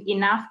give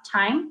enough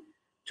time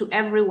to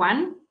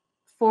everyone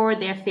for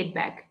their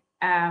feedback,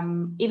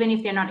 even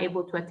if they're not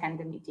able to attend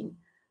the meeting.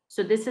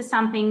 So this is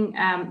something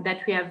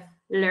that we have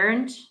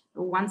learned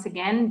once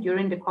again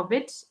during the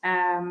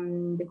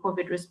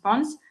COVID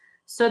response,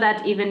 so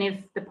that even if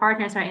the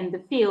partners are in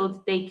the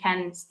field, they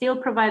can still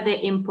provide their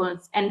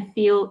inputs and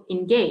feel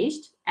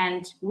engaged,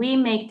 and we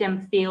make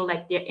them feel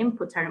like their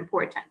inputs are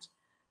important,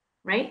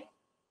 right?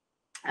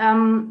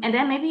 And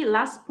then maybe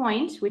last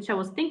point, which I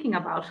was thinking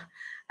about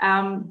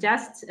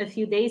just a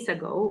few days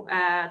ago,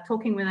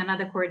 talking with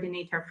another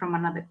coordinator from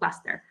another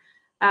cluster.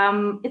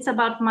 It's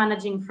about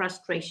managing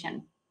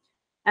frustration.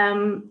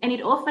 And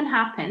it often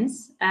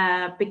happens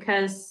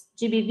because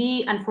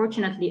GBV,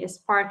 unfortunately, as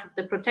part of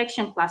the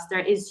protection cluster,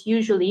 is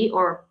usually,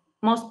 or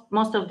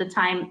most of the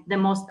time, the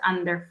most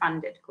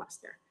underfunded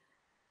cluster.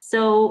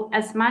 So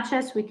as much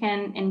as we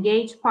can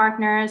engage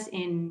partners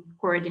in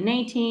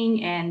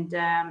coordinating and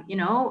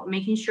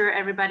making sure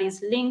everybody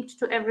is linked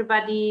to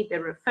everybody, the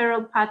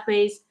referral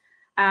pathways,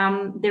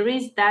 there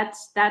is that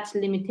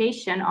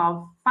limitation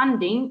of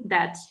funding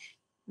that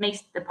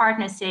makes the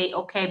partners say,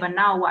 okay, but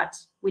now what?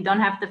 We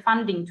don't have the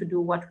funding to do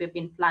what we've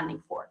been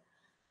planning for.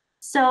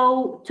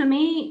 So to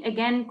me,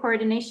 again,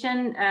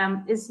 coordination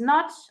is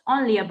not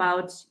only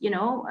about,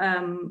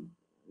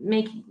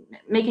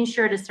 making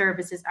sure the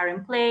services are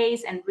in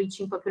place and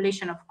reaching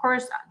population. Of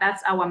course,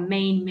 that's our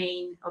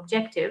main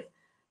objective,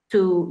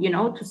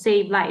 to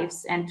save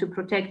lives and to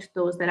protect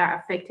those that are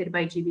affected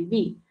by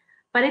GBV.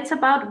 But it's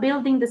about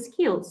building the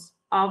skills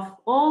of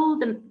all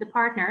the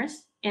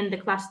partners in the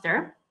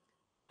cluster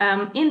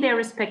in their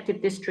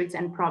respective districts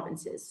and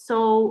provinces.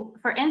 So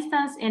for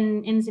instance,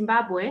 in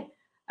Zimbabwe,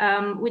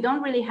 We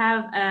don't really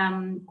have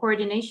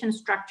coordination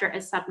structure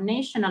at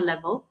subnational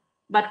level,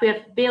 but we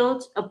have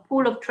built a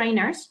pool of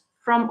trainers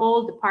from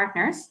all the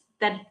partners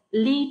that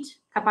lead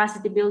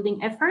capacity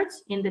building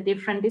efforts in the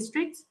different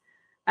districts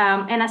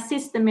and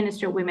assist the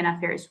Ministry of Women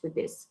Affairs with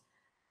this.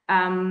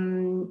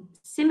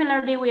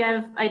 Similarly, we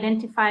have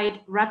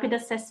identified rapid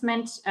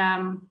assessment,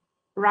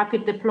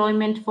 rapid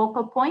deployment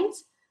focal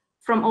points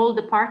from all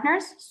the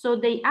partners, so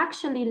they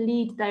actually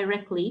lead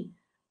directly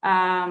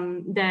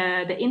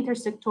the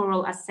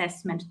intersectoral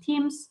assessment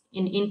teams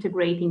in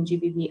integrating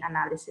GBV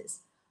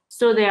analysis.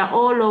 So they are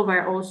all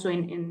over also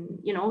in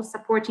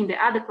supporting the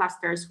other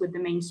clusters with the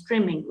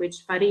mainstreaming,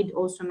 which Farid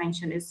also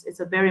mentioned is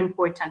a very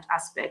important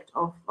aspect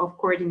of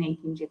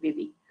coordinating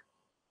GBV.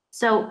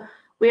 So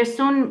we are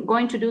soon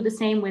going to do the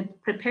same with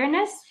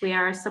preparedness. We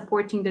are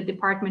supporting the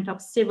Department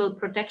of Civil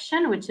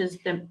Protection, which is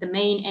the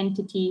main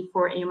entity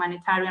for a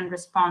humanitarian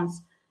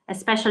response,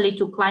 especially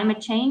to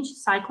climate change,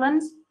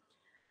 cyclones.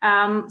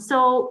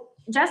 So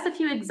just a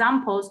few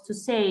examples to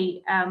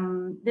say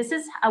this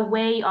is a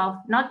way of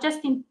not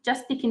just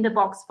ticking the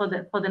box for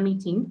the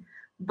meeting,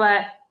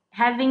 but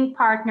having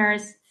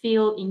partners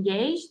feel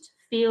engaged,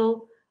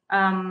 feel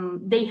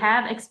they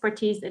have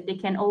expertise that they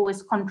can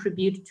always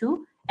contribute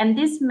to. And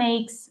this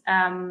makes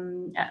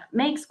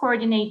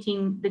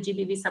coordinating the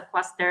GBV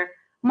subcluster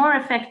more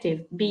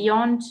effective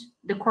beyond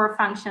the core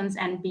functions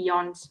and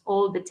beyond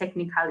all the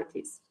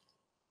technicalities.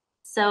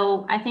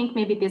 So I think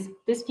maybe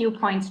these few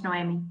points,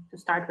 Noemi, to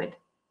start with.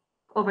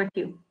 Over to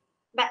you.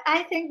 But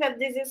I think that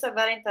this is a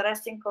very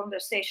interesting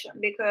conversation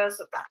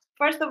because,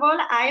 first of all,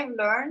 I've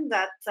learned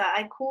that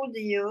I could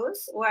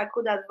use or I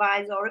could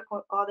advise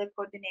other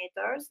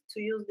coordinators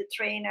to use the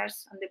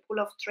trainers and the pool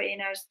of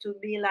trainers to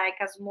be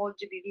like a small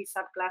GBV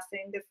subcluster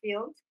in the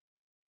field.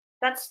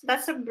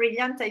 That's a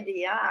brilliant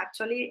idea,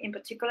 actually, in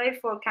particular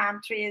for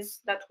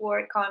countries that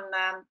work on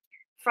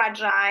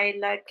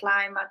fragile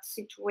climate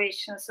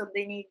situations, so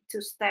they need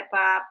to step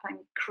up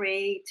and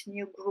create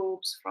new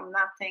groups from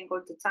nothing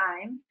all the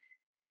time.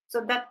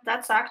 So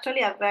that's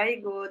actually a very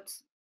good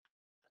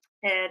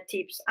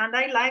tips. And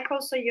I like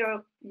also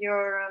your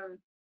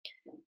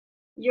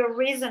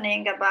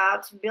reasoning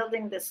about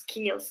building the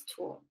skills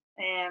too,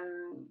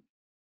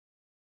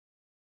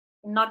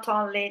 not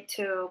only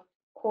to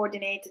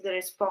coordinate the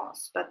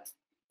response, but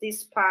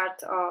this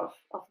part of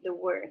the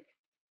work.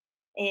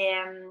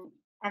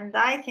 And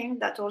I think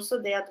that also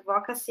the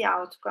advocacy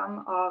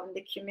outcome of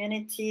the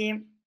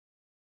community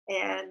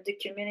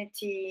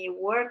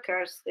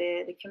workers,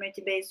 the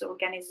community-based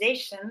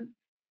organization,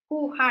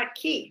 who are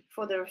key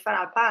for the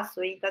referral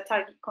pathway, that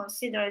are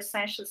considered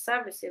essential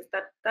services,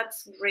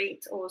 that's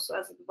great also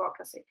as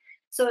advocacy.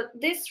 So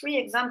these three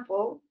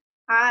examples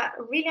are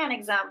really an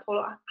example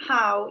of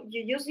how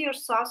you use your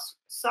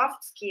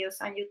soft skills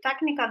and your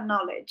technical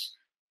knowledge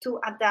to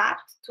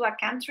adapt to a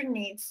country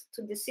needs,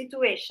 to the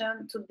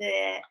situation, to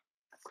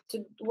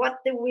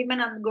what the women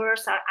and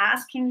girls are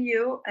asking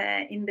you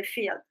in the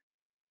field.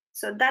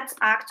 So that's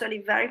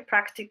actually very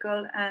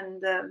practical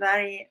and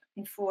very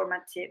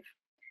informative.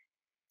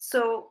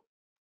 So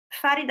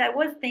Farid, I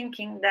was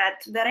thinking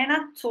that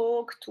Verena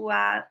talked to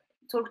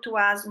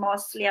us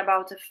mostly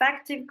about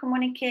effective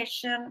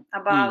communication,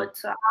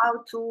 about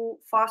how to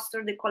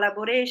foster the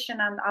collaboration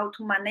and how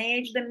to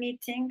manage the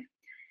meeting.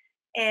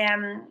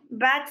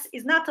 But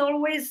it's not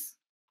always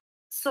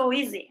so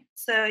easy.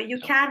 So you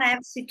can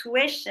have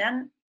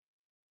situation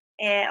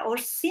or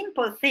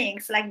simple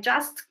things like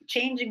just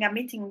changing a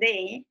meeting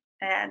day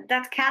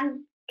that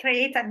can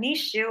create an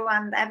issue,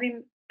 and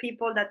having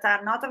people that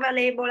are not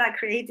available are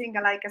creating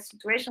like a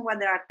situation where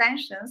there are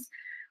tensions,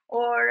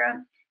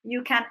 or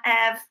you can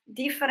have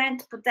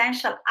different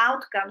potential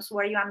outcomes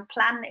where you are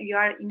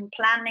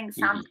planning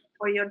something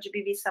for your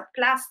GBV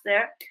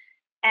subcluster,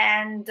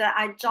 and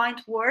a joint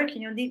work,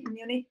 you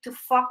need to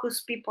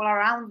focus people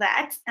around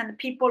that, and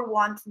people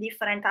want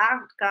different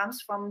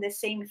outcomes from the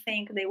same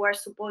thing they were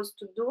supposed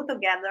to do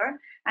together,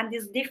 and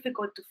it's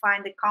difficult to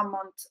find a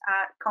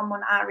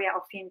common area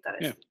of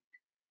interest. Yeah.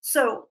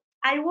 So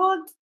I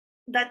would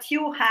that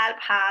you help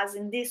us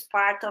in this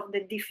part of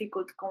the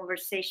difficult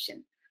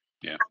conversation.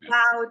 Yeah,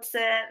 about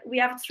we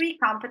have three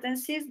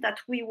competencies that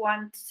we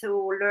want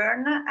to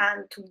learn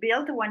and to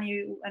build when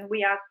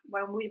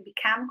we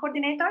become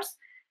coordinators.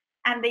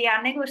 And they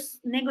are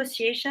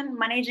negotiation,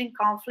 managing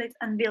conflict,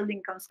 and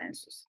building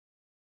consensus.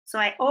 So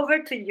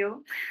over to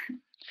you.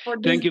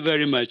 Thank you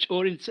very much.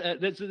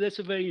 That's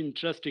a very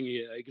interesting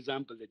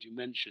example that you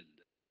mentioned.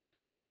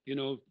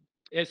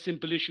 As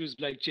simple issues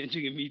like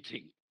changing a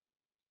meeting,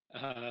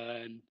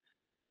 and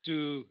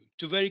to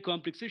very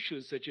complex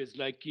issues such as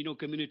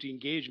community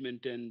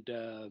engagement and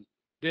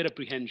their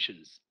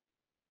apprehensions,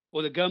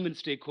 or the government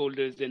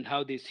stakeholders and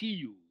how they see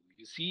you.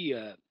 You see,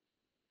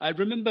 I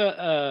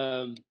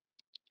remember.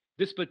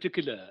 This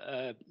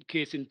particular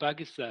case in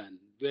Pakistan,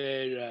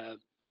 where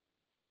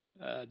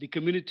the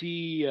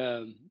community,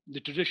 the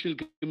traditional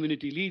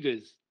community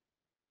leaders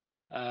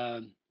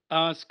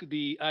asked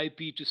the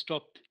IP to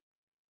stop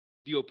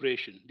the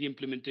operation, the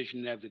implementation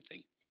and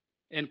everything,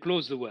 and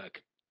close the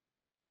work.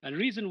 And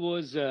reason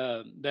was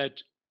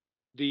that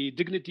the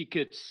dignity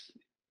kits,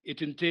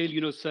 it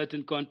entailed,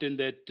 certain content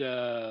that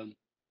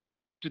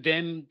to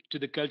them, to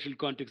the cultural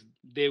context,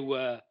 they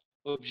were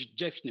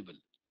objectionable.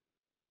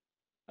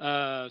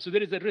 So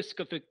there is a risk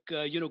of it,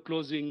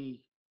 closing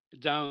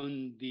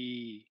down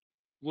the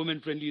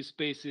women-friendly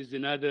spaces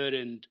in other,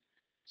 and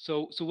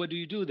so what do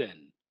you do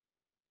then?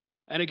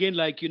 And again,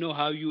 like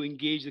how you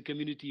engage the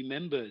community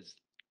members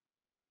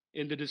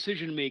in the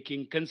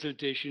decision-making,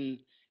 consultation,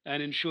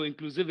 and ensure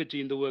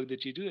inclusivity in the work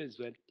that you do as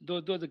well.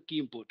 Those are key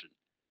important.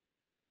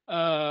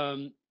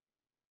 Um,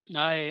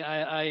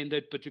 I, in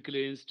that particular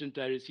instant,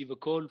 I received a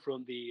call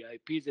from the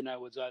IPs and I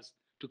was asked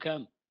to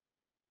come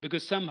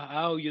because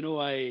somehow,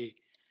 I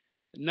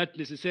not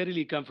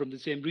necessarily come from the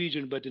same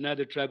region, but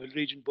another tribal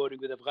region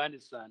bordering with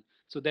Afghanistan.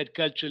 So that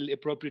cultural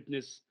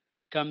appropriateness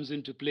comes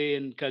into play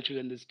and cultural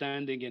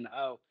understanding and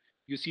how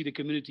you see the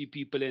community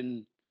people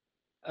and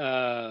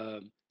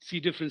see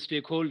different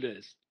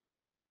stakeholders.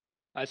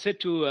 I said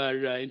to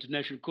our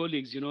international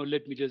colleagues,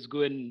 let me just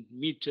go and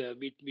meet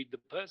the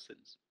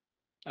persons.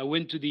 I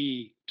went to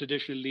the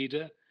traditional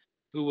leader,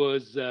 who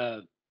was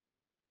uh,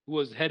 who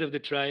was head of the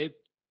tribe.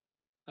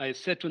 I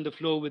sat on the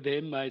floor with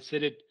him. I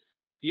said it.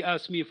 He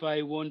asked me if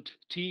I want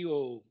tea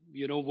or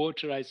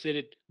water. I said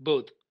it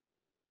both,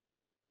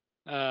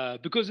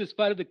 because it's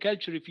part of the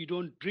culture. If you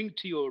don't drink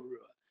tea or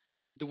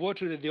the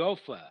water that they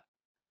offer,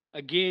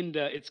 again,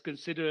 it's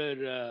considered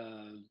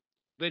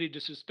very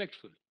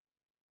disrespectful.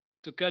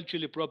 So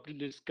cultural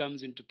appropriateness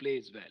comes into play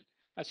as well.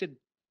 I said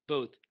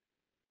both.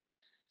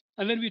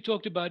 And then we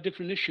talked about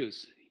different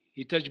issues.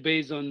 He touched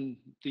base on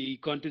the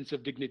contents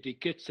of dignity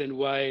kits and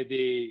why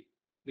the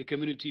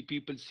community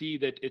people see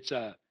that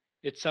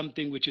it's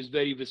something which is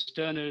very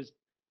Westerners.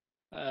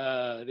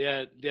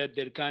 They're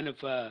kind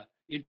of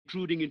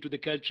intruding into the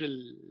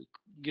cultural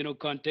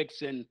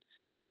context and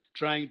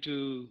trying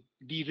to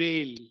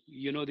derail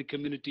the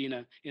community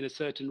in a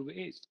certain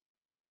ways.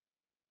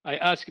 I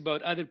asked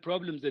about other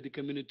problems that the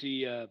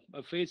community are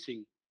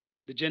facing.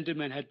 The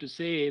gentleman had to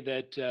say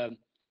that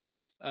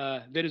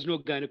there is no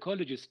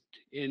gynecologist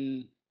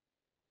in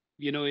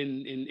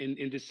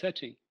in this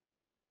setting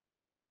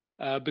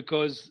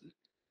because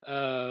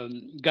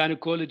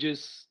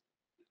gynecologists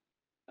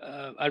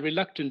are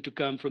reluctant to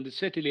come from the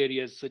settled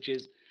areas such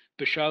as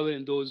Peshawar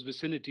and those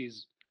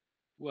vicinities,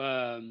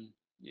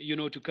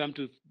 to come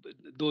to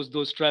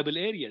those tribal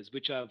areas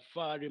which are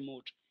far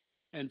remote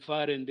and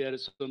far, and there are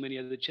so many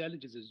other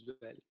challenges as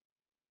well.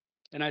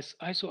 And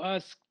I so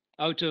asked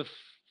out of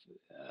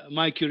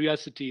my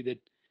curiosity that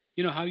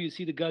how you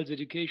see the girls'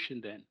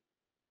 education then,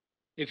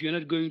 if you're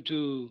not going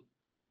to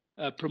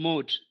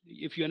promote,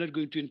 if you're not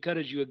going to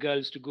encourage your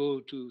girls to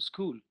go to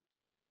school,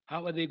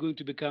 how are they going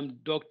to become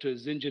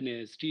doctors,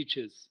 engineers,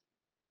 teachers,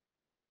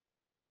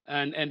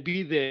 and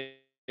be there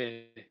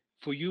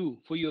for you,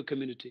 for your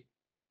community?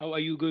 How are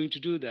you going to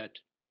do that?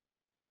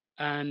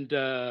 And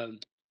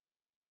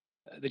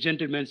the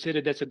gentleman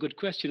said, that's a good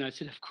question. I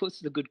said, of course,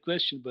 it's a good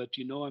question, but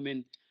I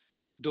mean,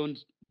 don't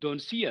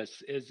don't see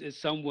us as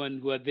someone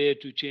who are there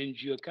to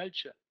change your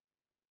culture.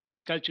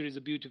 Culture is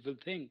a beautiful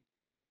thing.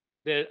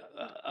 There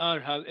are,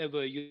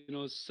 however,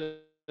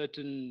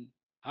 certain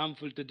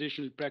harmful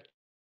traditional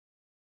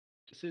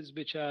practices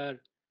which are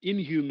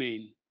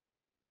inhumane,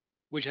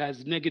 which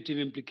has negative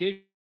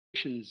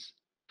implications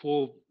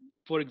for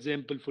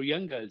example, for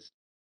young girls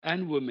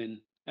and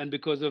women. And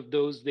because of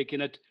those, they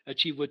cannot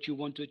achieve what you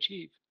want to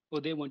achieve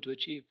or they want to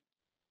achieve.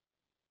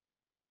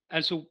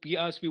 And so he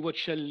asked me, what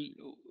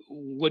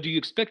do you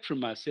expect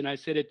from us? And I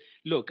said it,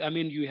 look, I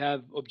mean, you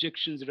have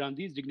objections around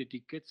these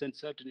dignity kits and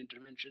certain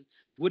intervention.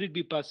 Would it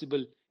be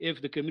possible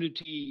if the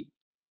community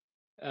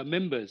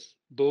members,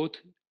 both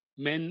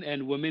men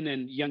and women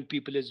and young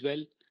people as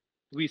well,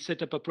 we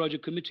set up a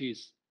project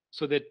committees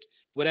so that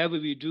whatever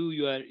we do,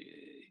 you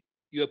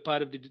are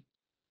part of the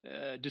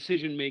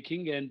decision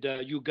making and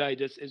you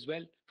guide us as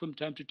well from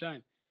time to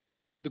time.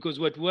 Because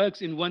what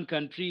works in one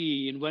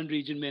country, in one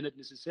region, may not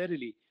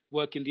necessarily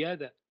work in the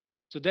other.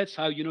 So that's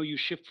how you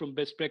shift from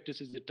best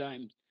practices at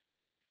times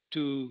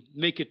to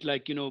make it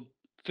like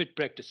fit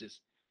practices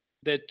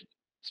that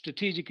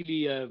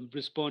strategically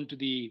respond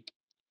to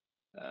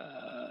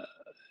uh,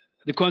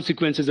 the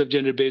consequences of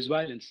gender-based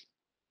violence.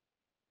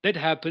 That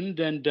happened,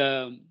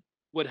 and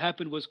what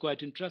happened was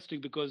quite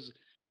interesting because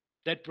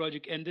that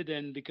project ended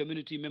and the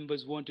community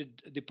members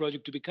wanted the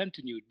project to be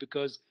continued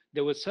because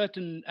there were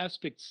certain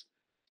aspects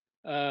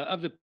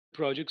of the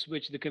projects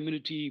which the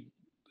community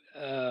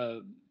uh,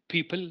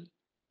 people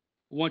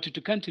wanted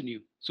to continue.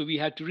 So we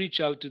had to reach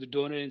out to the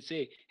donor and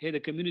say, hey, the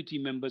community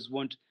members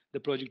want the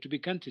project to be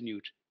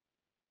continued.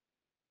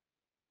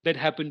 That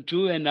happened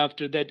too, and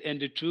after that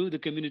ended too, the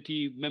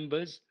community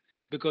members,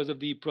 because of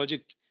the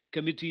project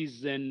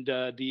committees and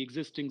the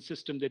existing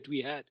system that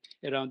we had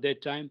around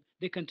that time,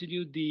 they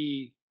continued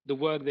the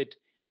work that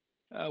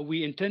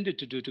we intended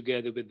to do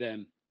together with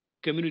them.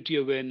 Community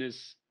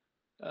awareness,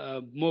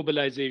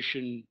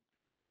 mobilization,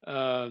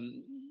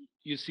 um,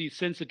 you see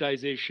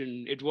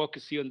sensitization,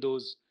 advocacy on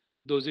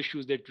those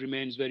issues that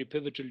remains very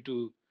pivotal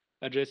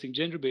addressing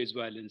gender-based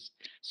violence.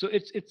 So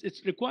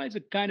it requires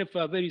a kind of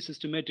a very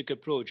systematic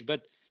approach.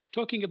 But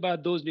talking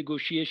about those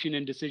negotiation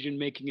and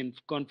decision-making and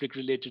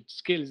conflict-related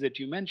skills that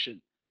you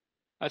mentioned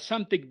are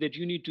something that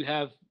you need to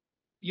have,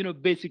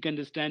 basic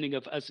understanding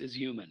of us as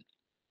human.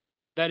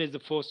 That is the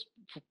first,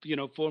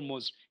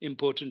 foremost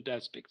important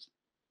aspects.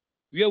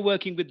 We are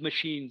working with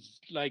machines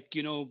like,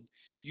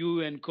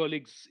 you and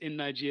colleagues in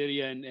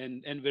Nigeria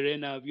and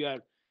Verena, we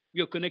are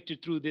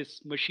connected through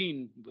this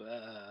machine,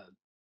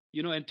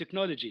 and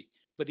technology.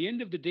 But at the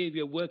end of the day,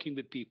 we are working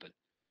with people.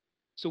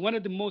 So one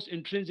of the most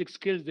intrinsic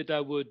skills that I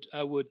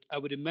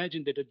would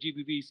imagine that a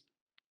GBV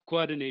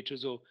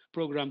coordinators or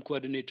program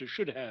coordinators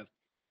should have,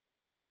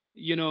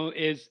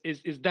 is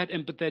that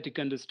empathetic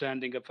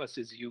understanding of us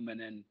as human,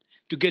 and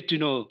to get to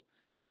know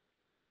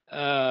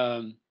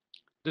um,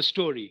 the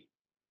story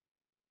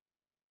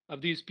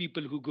of these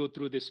people who go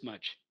through this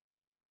much,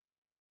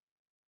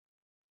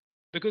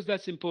 because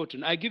that's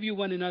important. I give you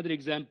one another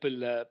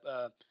example.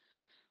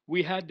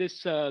 We had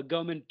this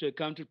government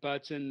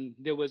counterparts, and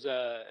there was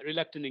a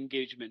reluctant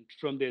engagement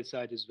from their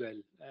side as well.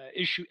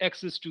 Issue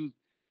access to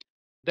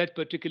that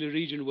particular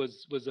region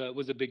was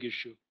a big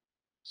issue.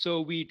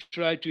 So we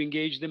tried to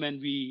engage them, and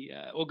we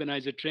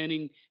organized a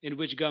training in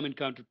which government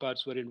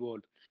counterparts were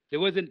involved. There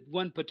wasn't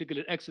one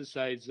particular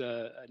exercise,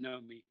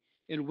 Naomi,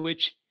 in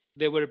which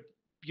there were,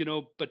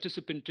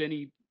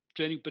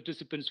 training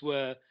participants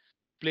were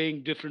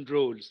playing different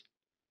roles.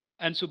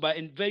 And so by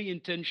very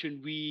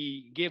intention,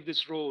 we gave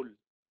this role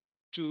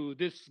to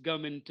this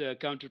government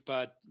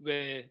counterpart,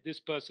 where this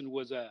person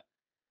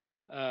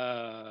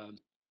uh,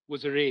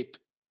 was a rape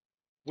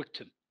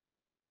victim.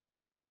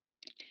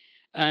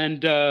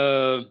 And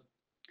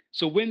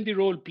so when the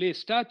role play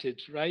started,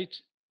 right,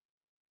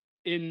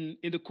 in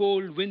the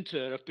cold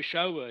winter of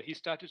Peshawar, he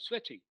started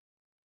sweating.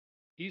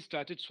 He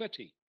started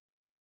sweating.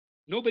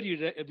 Nobody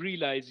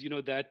realized,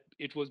 that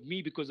it was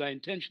me, because I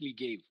intentionally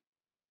gave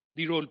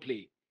the role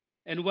play,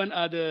 and one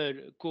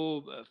other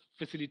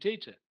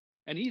co-facilitator,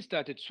 and he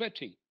started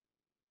sweating.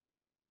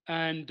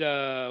 And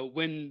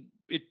when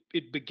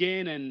it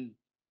began, and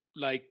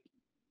like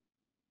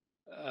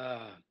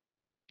uh,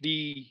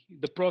 the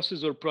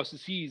process or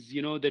processes,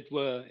 that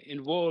were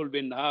involved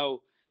in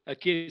how a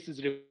case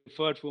is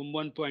referred from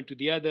one point to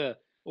the other,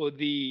 or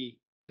the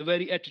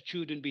very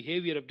attitude and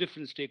behavior of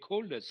different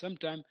stakeholders,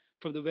 sometimes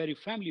from the very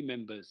family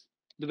members,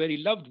 the very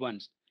loved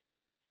ones,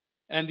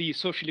 and the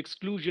social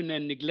exclusion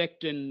and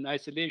neglect and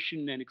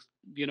isolation, and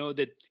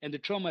that, and the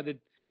trauma that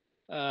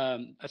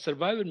a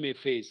survivor may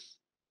face.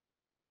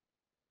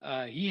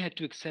 He had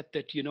to accept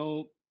that,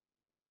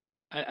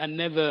 I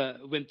never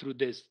went through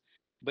this,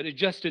 but it's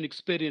just an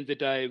experience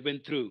that I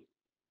went through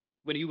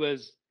when he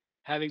was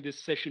having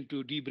this session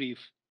to debrief.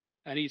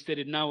 And he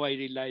said, now I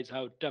realize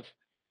how tough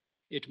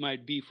it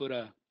might be for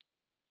a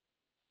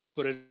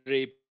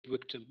rape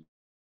victim.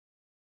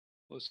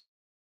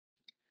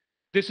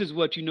 This is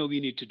what we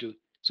need to do.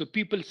 So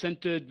people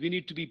centered, we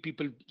need to be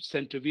people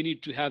centered. We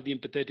need to have the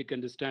empathetic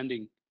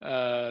understanding,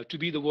 to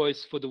be the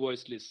voice for the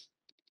voiceless,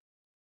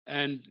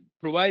 and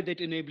provide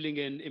that enabling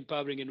and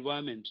empowering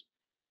environment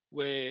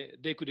where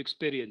they could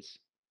experience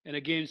and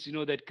against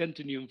that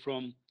continuum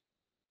from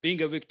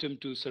being a victim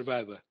to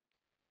survivor,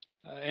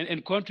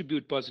 and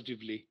contribute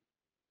positively.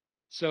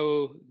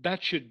 So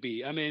that should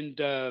be, I mean,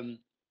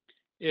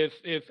 if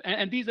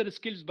and these are the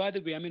skills, by the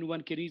way, I mean,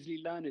 one can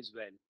easily learn as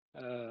well.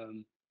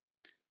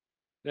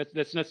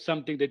 That's not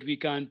something that we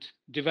can't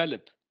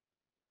develop.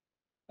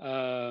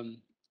 um,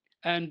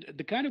 and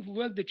the kind of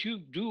work that you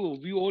do,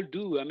 we all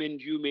do, I mean,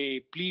 you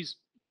may please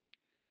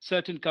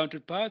certain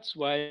counterparts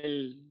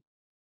while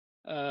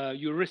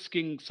you're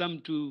risking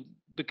some to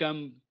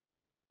become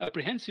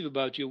apprehensive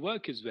about your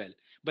work as well.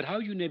 But how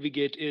you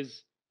navigate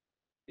is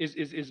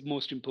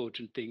most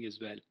important thing as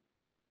well.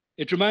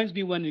 It reminds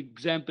me one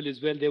example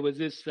as well. There was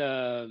this,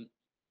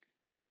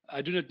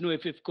 I do not know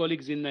if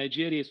colleagues in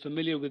Nigeria is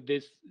familiar with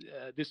this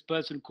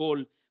person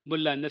called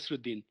Mullah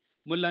Nasruddin.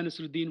 Mullah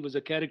Nasruddin was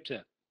a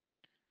character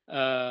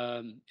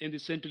in the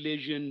Central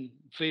Asian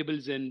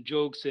fables and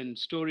jokes and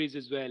stories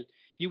as well.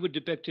 He would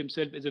depict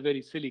himself as a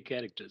very silly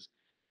characters.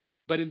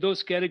 But in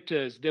those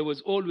characters, there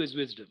was always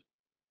wisdom.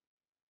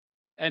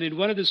 And in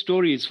one of the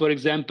stories, for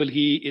example,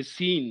 he is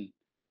seen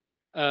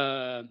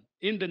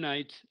in the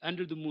night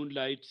under the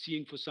moonlight,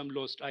 seeing for some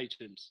lost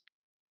items.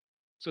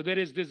 So there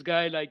is this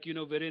guy like,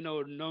 Verena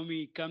or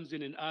Noemi comes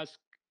in and asks,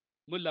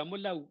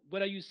 Mullah,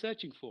 what are you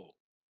searching for?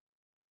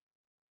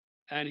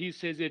 And he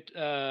says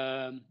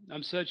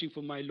I'm searching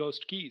for my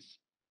lost keys.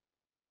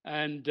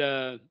 And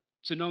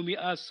so Noemi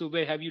asks, so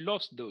where have you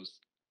lost those?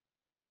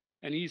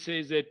 And he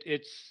says that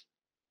it's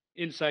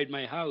inside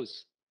my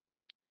house.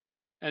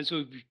 And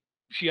so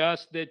she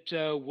asked that,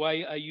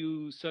 why are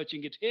you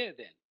searching it here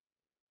then?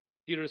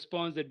 He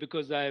responds that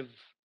because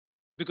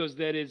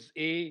there is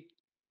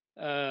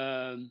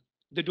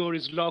the door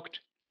is locked,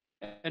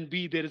 and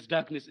B, there is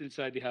darkness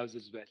inside the house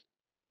as well.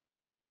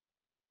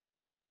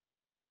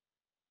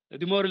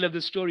 The moral of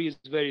the story is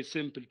very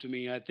simple to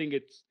me. I think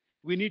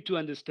we need to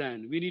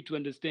understand. We need to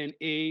understand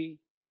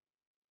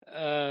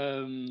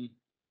um,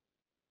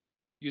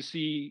 you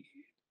see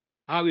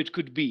how it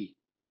could be.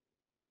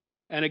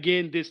 And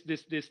again, this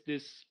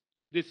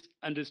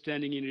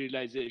understanding and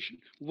realization.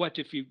 What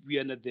if we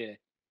are not there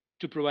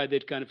to provide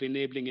that kind of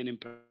enabling and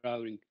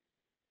empowering?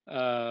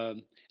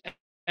 Um,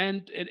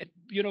 and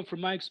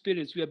from my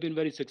experience, we have been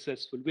very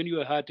successful when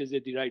your heart is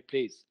at the right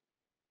place,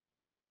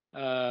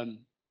 and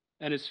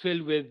it's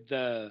filled with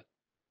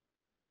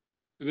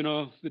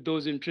with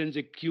those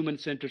intrinsic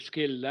human-centered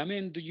skill. I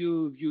mean,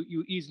 you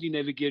easily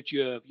navigate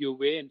your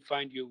way and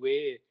find your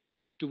way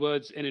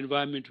towards an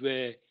environment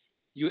where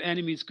your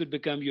enemies could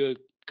become your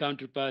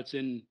counterparts,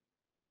 and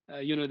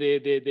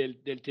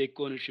they'll take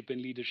ownership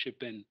and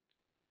leadership and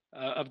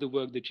of the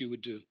work that you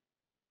would do.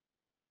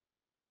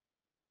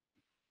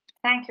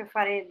 Thank you,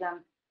 Farid.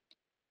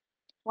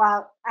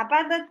 Well,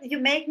 about that, you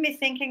make me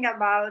thinking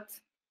about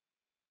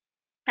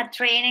a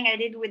training I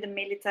did with the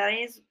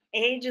militaries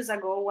ages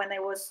ago when I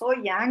was so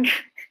young.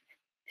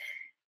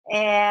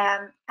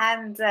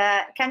 And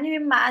can you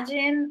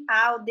imagine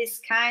how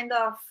this kind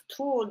of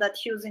tool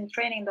that used in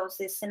training, those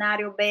is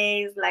scenario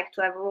based, like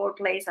to have role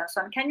plays and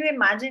so on, can you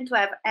imagine to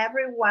have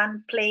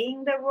everyone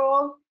playing the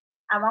role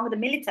among the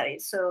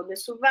militaries? So the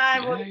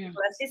survivor, Yeah.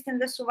 people assisting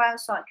the survivor,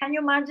 so on. Can you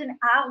imagine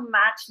how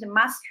much the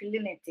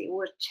masculinity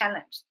was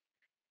challenged?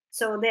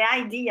 So the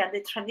idea,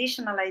 the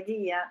traditional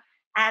idea,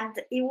 and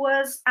it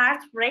was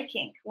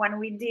heartbreaking when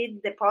we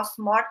did the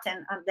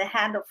post-mortem at the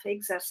end of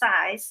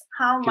exercise,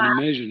 how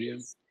much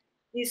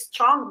these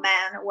strong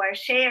men were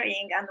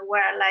sharing and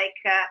were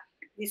like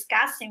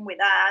discussing with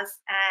us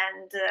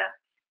and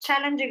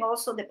challenging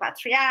also the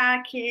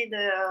patriarchy,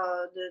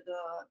 the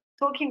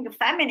talking the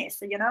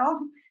feminists,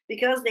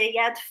 because they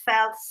had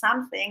felt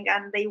something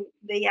and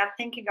they are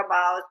thinking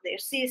about their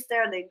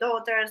sister, their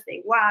daughters,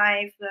 their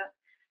wife,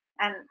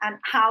 and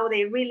how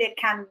they really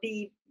can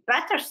be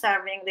better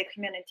serving the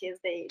communities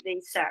they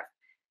serve.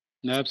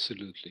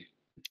 Absolutely.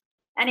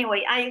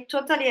 Anyway, I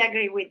totally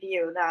agree with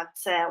you that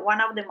one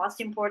of the most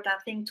important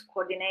things to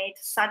coordinate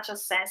such a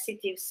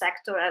sensitive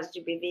sector as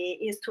GBV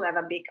is to have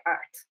a big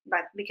heart,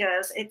 but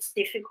because it's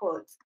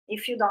difficult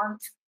if you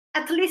don't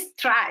at least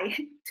try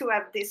to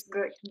have this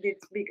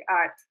big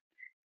heart.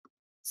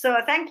 So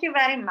thank you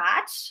very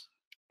much.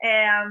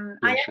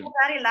 I have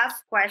a very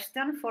last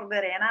question for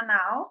Verena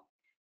now,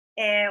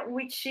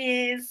 which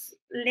is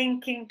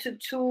linking to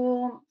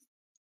two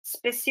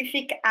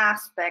specific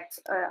aspects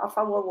of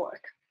our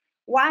work.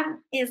 One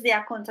is the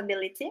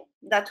accountability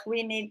that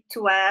we need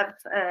to have,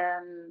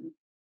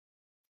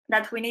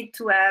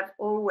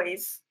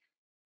 always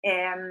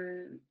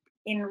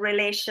in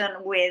relation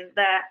with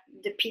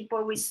the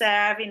people we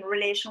serve, in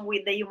relation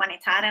with the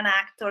humanitarian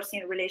actors,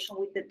 in relation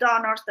with the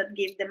donors that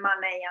give the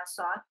money and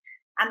so on.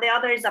 And the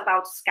other is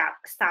about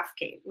staff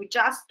care. We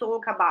just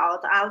talk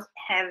about how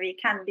heavy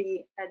can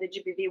be the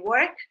GBV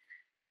work.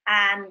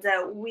 And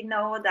we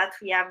know that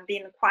we have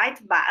been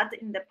quite bad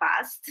in the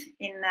past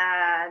in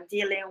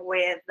dealing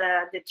with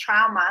the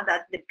trauma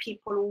that the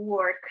people who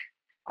work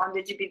on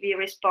the GBV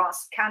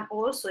response can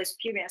also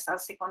experience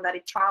as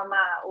secondary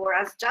trauma or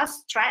as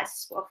just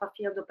stress of a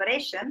field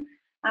operation.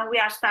 And we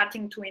are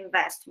starting to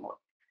invest more.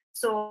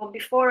 So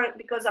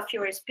because of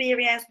your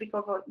experience,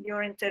 because of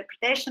your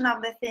interpretation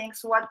of the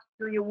things, what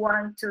do you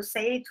want to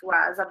say to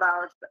us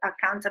about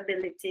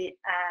accountability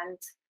and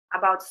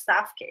about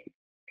staff care,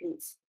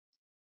 please?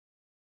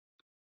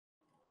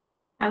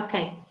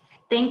 Okay,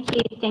 thank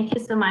you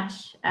so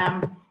much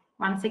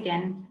once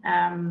again,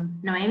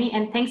 Noemi,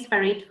 and thanks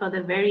Farid for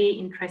the very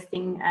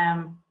interesting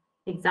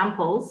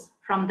examples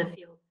from the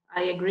field.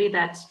 I agree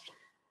that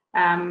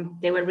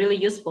they were really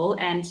useful,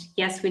 and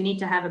yes, we need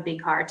to have a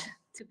big heart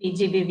to be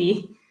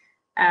GBV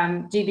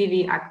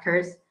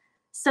actors.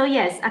 So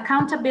yes,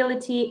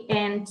 accountability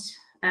and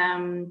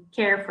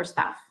care for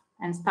staff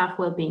and staff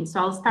well-being.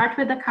 So I'll start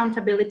with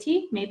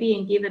accountability, maybe,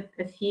 and give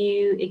a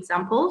few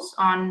examples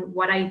on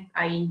what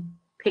I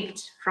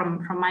picked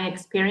from my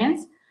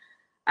experience.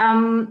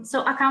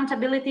 So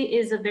accountability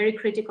is a very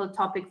critical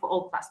topic for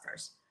all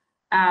clusters.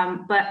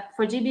 But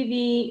for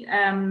GBV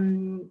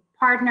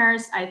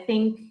partners, I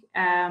think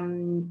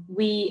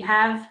we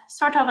have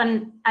sort of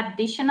an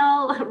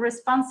additional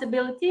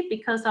responsibility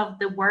because of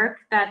the work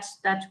that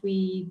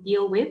we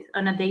deal with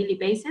on a daily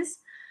basis.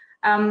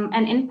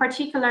 And in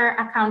particular,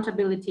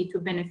 accountability to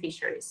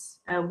beneficiaries,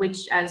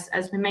 which,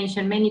 as we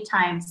mentioned many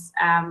times,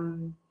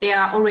 they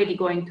are already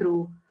going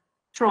through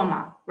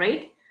trauma,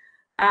 right?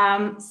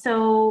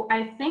 So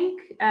I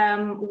think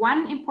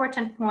one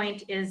important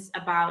point is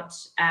about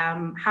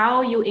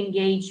how you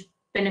engage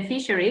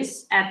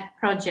beneficiaries at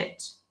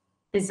project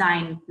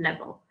design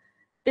level.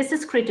 This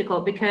is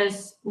critical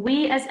because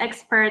we as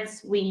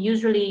experts, we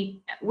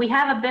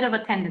have a bit of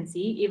a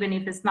tendency, even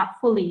if it's not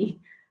fully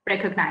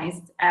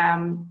recognized,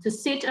 to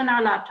sit on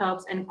our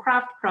laptops and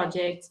craft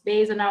projects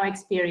based on our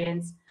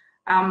experience.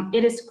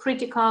 It is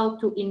critical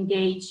to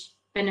engage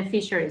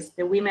beneficiaries,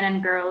 the women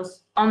and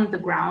girls on the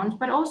ground,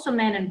 but also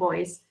men and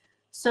boys,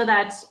 so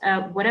that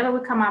whatever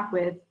we come up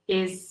with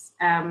is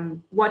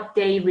what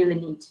they really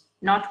need,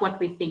 not what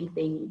we think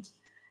they need.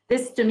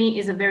 This, to me,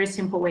 is a very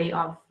simple way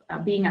of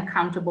being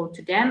accountable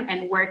to them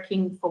and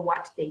working for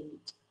what they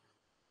need.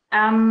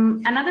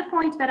 Another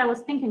point that I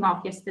was thinking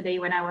of yesterday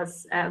when I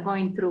was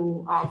going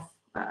through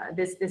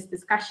this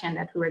discussion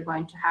that we were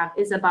going to have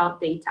is about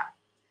data.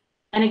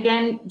 And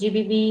again,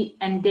 GBV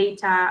and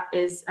data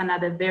is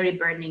another very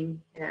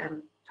burning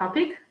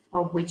topic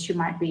of which you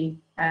might be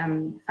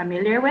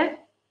familiar with.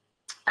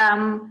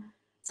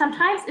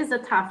 Sometimes it's a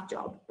tough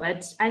job,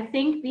 but I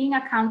think being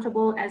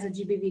accountable as a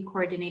GBV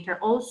coordinator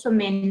also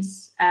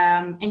means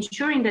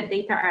ensuring that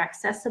data are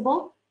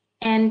accessible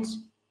and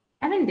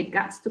having the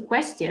guts to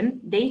question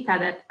data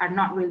that are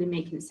not really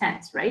making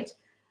sense, right?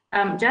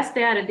 Just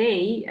the other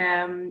day,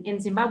 in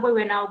Zimbabwe,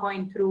 we're now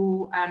going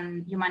through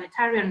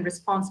humanitarian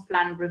response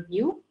plan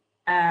review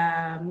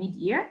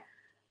mid-year.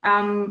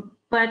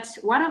 But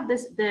one of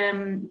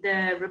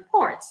the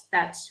reports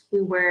that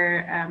we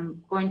were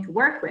going to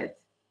work with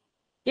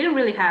didn't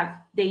really have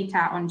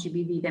data on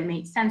GBV that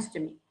made sense to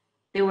me.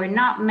 They were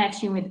not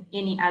matching with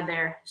any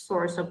other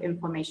source of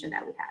information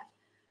that we had.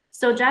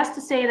 So just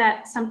to say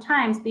that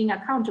sometimes being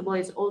accountable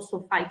is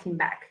also fighting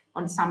back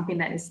on something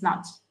that is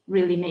not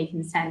really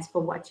making sense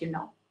for what you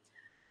know.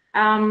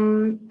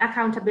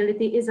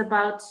 Accountability is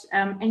about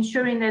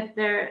ensuring that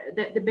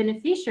the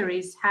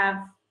beneficiaries have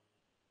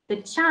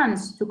the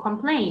chance to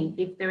complain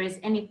if there is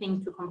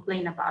anything to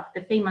complain about,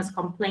 the famous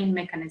complaint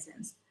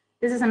mechanisms.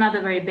 This is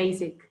another very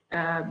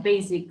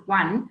basic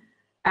one.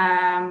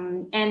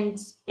 And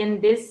in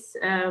this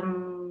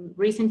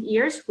recent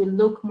years, we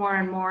look more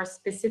and more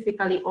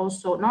specifically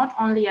also not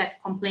only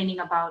at complaining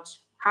about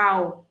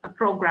how a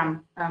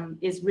program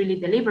is really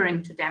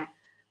delivering to them,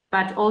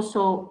 but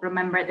also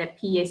remember the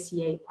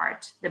PSCA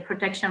part, the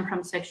protection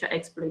from sexual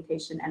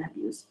exploitation and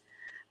abuse.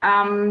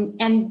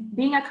 And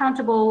being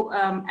accountable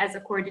as a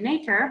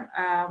coordinator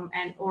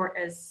and or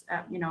as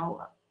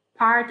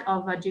part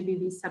of a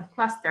GBV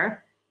subcluster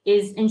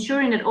is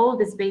ensuring that all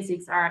these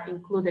basics are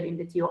included in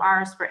the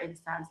TORs, for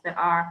instance, that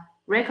are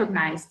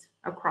recognized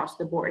across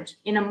the board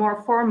in a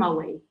more formal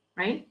way,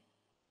 right?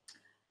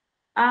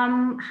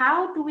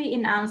 How do we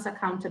enhance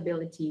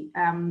accountability?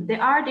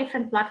 There are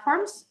different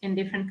platforms in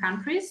different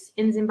countries.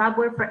 In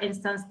Zimbabwe, for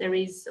instance, there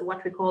is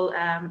what we call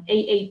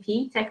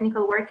AAP,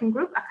 Technical Working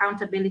Group,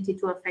 Accountability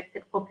to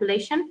Affected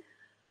Population.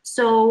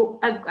 So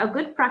a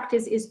good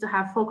practice is to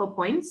have focal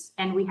points,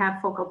 and we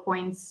have focal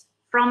points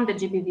from the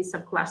GBV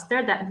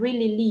subcluster that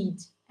really lead,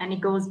 and it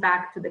goes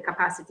back to the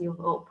capacity of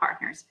all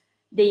partners.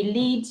 They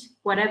lead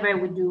whatever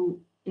we do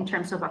in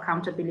terms of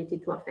accountability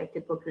to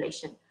affected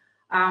population.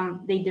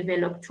 They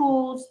develop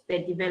tools,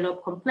 they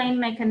develop complaint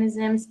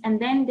mechanisms, and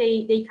then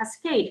they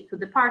cascade to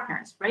the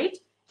partners, right?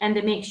 And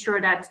they make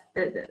sure that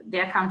the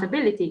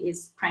accountability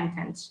is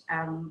strengthened,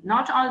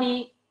 not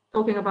only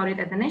talking about it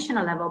at the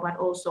national level, but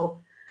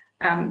also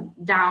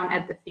down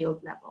at the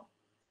field level.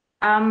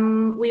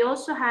 We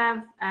also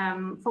have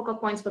focal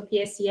points for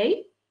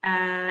PSCA,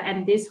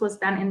 and this was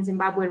done in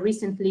Zimbabwe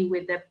recently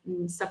with the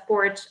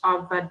support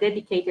of a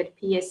dedicated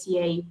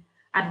PSCA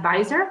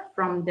advisor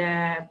from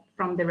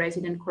the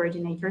resident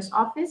coordinator's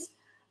office.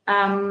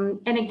 And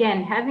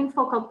again, having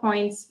focal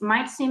points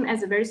might seem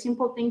as a very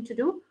simple thing to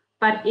do,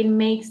 but it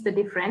makes the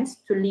difference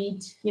to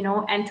lead,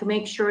 and to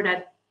make sure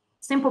that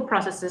simple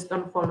processes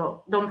don't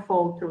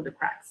fall through the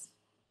cracks.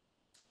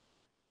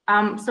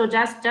 So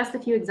just a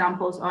few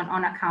examples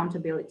on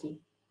accountability.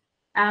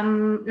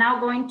 Now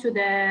going to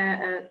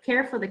the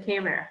care for the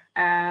carer.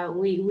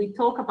 We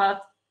talk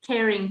about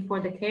caring for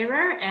the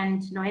carer,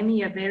 and Noemi,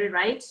 you're very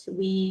right.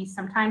 We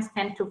sometimes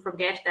tend to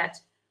forget that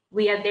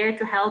we are there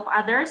to help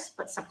others,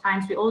 but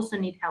sometimes we also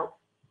need help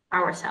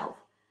ourselves.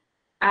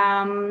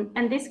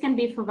 And this can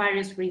be for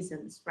various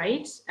reasons,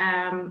 right?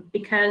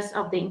 Because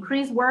of the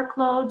increased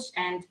workload,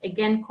 and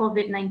again,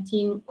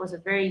 COVID-19 was a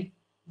very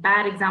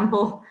bad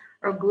example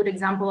or good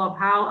example of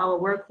how our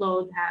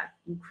workload has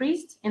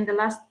increased in the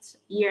last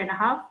year and a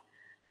half,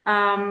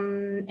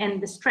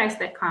 and the stress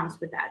that comes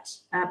with that.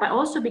 But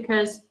also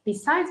because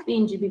besides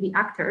being GBV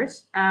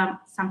actors,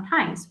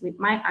 sometimes we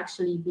might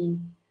actually be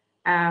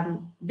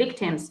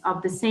victims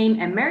of the same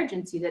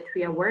emergency that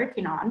we are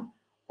working on,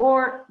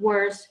 or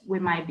worse, we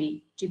might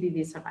be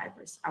GBV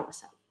survivors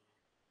ourselves.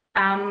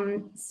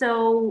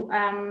 So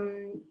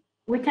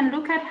we can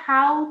look at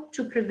how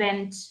to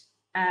prevent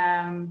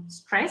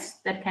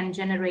stress that can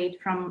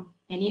generate from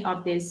any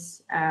of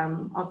these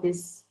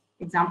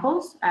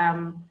examples.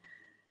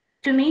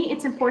 To me,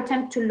 it's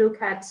important to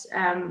look at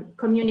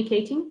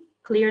communicating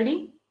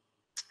clearly,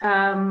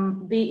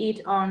 be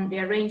it on the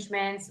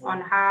arrangements, on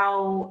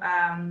how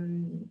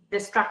the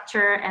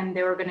structure and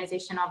the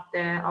organization of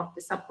the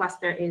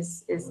subcluster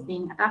is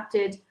being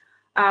adapted.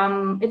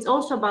 It's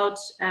also about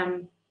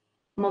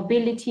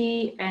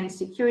mobility and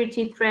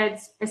security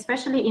threats,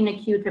 especially in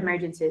acute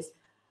emergencies.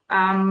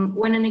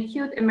 When an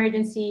acute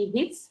emergency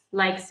hits,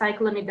 like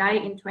Cyclone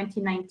Idai in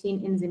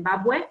 2019 in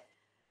Zimbabwe,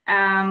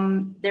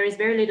 there is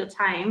very little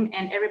time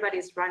and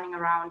everybody's running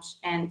around,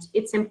 and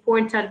it's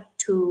important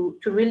to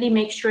really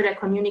make sure that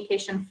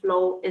communication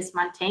flow is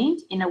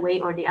maintained in a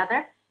way or the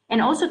other,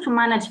 and also to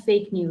manage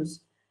fake news,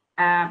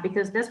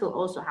 because this will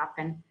also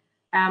happen.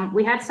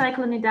 We had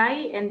Cyclone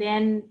Idai, and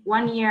then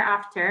 1 year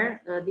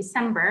after,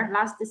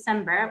 last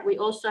December, we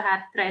also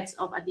had threats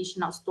of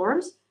additional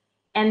storms.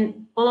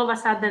 And all of a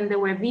sudden, there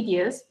were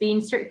videos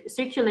being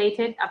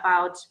circulated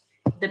about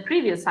the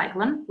previous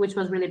cyclone, which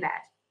was really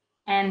bad.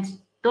 And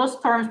those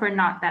storms were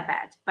not that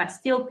bad, but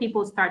still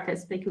people started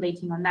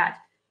speculating on that.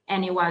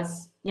 And it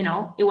was,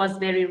 it was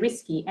very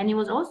risky. And it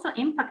was also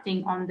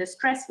impacting on the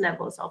stress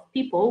levels of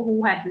people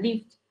who had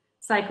lived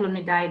Cyclone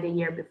Idai the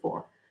year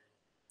before.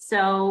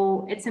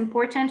 So it's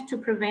important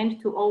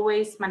to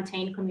always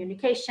maintain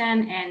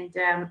communication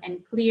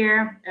and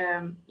clear,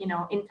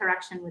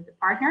 interaction with the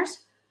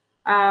partners.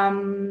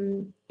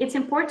 It's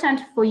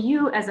important for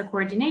you as a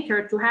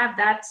coordinator to have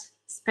that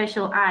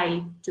special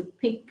eye to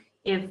pick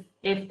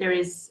if there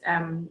is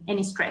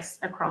any stress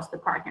across the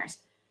partners.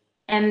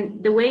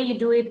 And the way you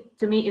do it,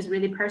 to me, is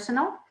really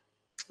personal,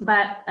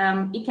 but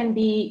it can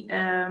be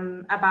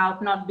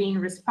about not being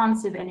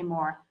responsive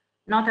anymore,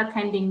 not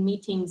attending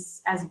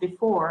meetings as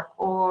before,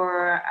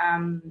 or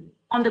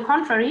on the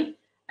contrary,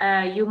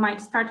 you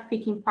might start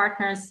picking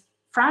partners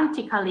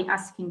frantically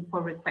asking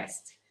for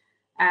requests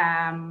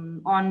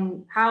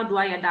on how do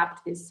I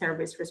adapt this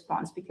service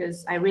response,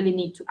 because I really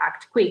need to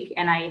act quick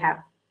and I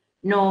have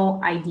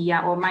no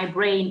idea, or my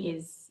brain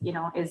is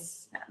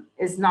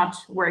not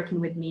working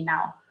with me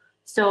now.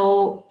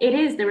 So it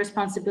is the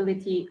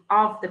responsibility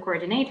of the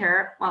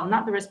coordinator, well,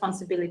 not the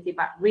responsibility,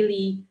 but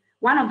really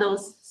one of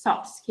those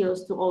soft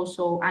skills to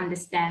also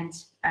understand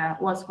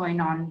what's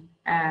going on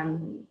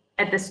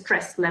at the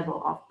stress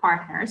level of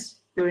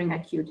partners during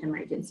acute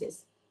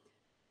emergencies.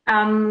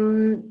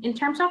 In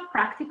terms of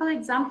practical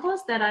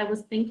examples that I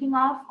was thinking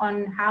of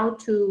on how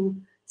to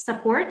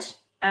support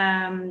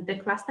the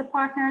cluster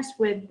partners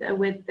with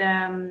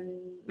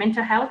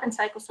mental health and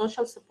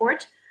psychosocial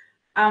support.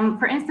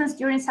 For instance,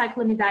 during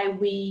Cyclone Idai,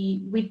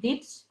 we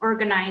did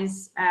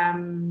organize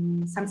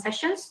some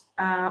sessions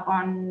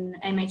on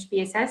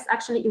MHPSS.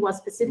 Actually, it was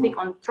specific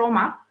on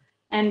trauma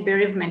and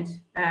bereavement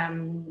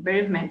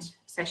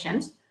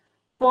sessions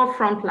for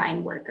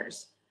frontline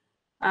workers.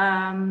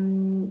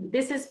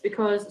 This is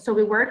because, so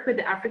we worked with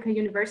the Africa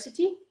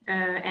University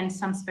and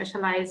some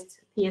specialized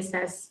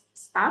PSS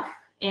staff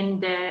in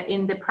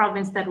the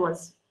province that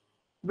was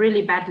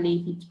really badly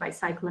hit by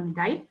Cyclone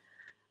Idai.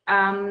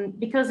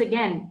 Because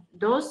again,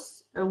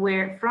 those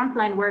were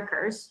frontline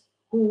workers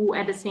who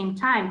at the same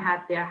time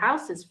had their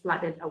houses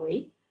flooded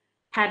away,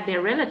 had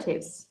their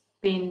relatives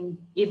been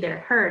either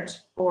hurt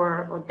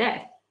or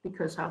dead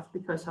because of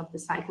the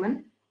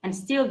cyclone, and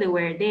still they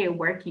were there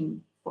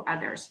working for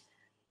others.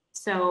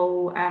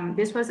 So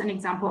this was an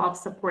example of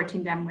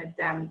supporting them with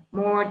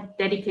more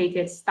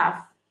dedicated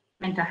staff,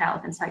 mental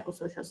health and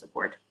psychosocial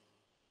support.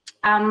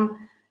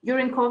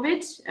 During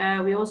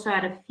COVID, we also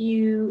had a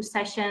few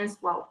sessions.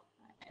 Well,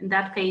 in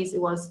that case,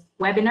 it was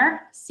webinar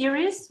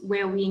series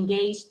where we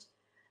engaged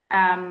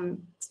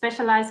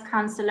specialized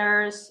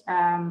counselors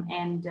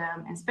and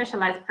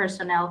specialized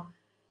personnel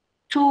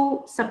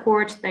to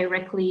support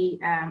directly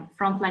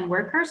frontline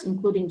workers,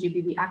 including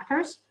GBV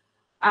actors.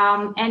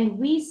 And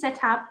we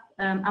set up,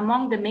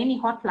 among the many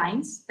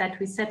hotlines that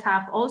we set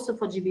up also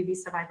for GBV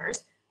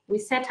survivors, we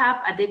set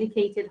up a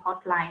dedicated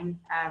hotline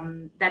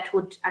that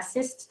would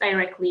assist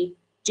directly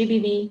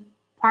GBV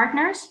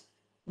partners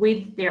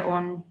with their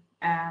own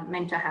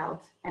mental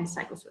health and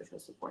psychosocial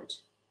support.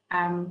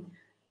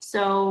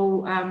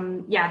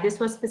 Yeah, this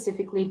was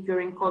specifically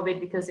during COVID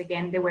because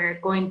again, they were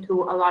going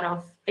through a lot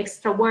of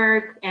extra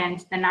work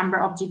and the number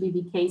of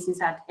GBV cases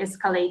had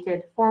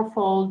escalated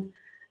fourfold.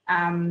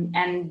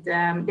 And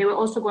they were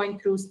also going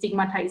through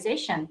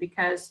stigmatization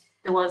because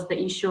there was the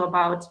issue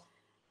about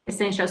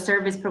essential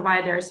service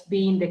providers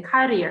being the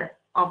carrier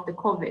of the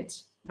COVID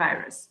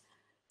virus.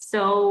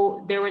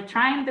 So they were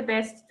trying the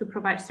best to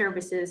provide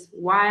services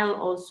while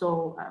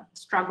also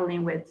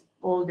struggling with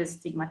all this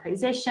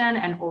stigmatization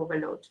and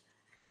overload.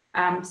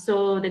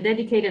 So the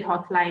dedicated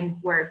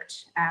hotline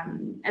worked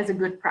as a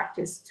good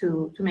practice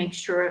to make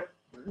sure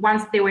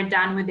once they were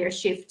done with their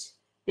shift,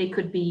 they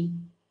could be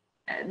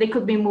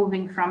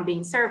moving from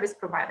being service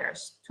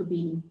providers to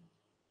be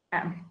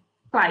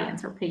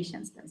clients or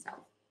patients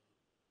themselves.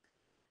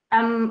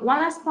 One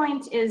last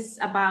point is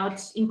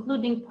about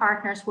including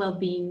partners'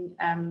 well-being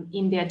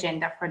in the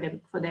agenda for the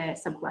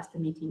subcluster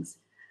meetings.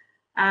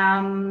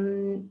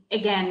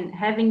 Again,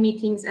 having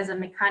meetings as a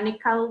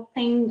mechanical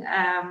thing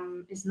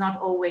is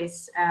not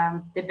always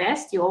the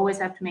best. You always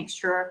have to make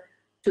sure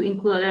to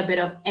include a little bit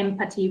of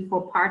empathy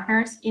for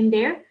partners in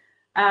there.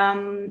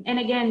 And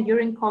again,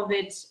 during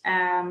COVID,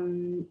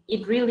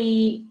 it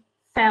really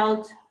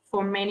felt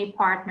for many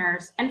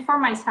partners and for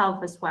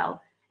myself as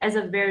well as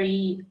a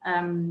very,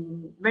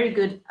 very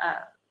good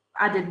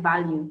added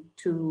value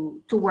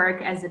to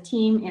work as a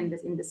team in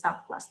the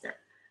subcluster.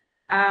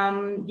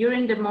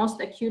 During the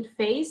most acute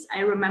phase,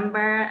 I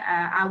remember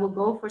I will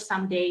go for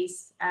some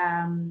days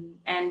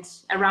and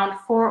around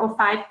 4 or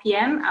 5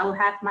 p.m. I will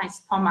have my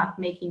stomach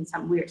making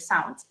some weird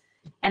sounds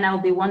and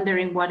I'll be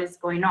wondering what is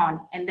going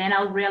on. And then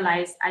I'll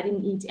realize I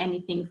didn't eat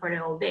anything for the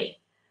whole day.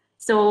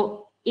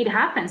 So it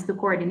happens to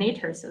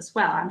coordinators as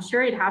well. I'm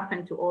sure it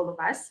happened to all of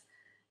us.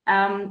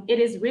 It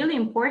is really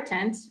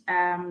important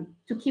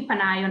to keep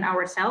an eye on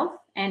ourselves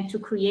and to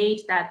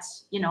create that,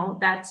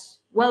 that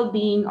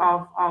well-being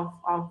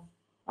of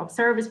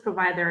service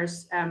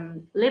providers,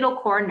 little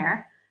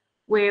corner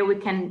where we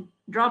can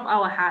drop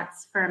our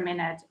hats for a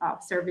minute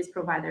of service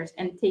providers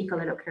and take a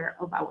little care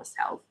of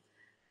ourselves.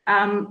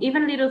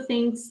 Even little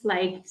things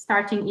like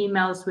starting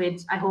emails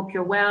with, I hope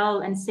you're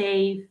well and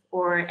safe,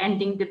 or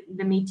ending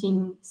the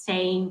meeting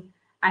saying,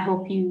 I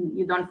hope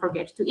you don't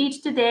forget to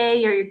eat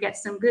today, or you get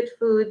some good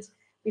food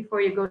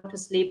before you go to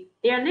sleep.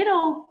 They are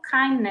little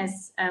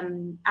kindness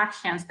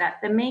actions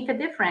that make a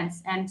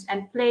difference and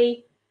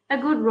play a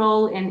good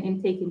role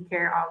in taking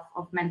care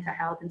of mental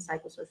health and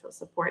psychosocial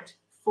support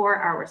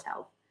for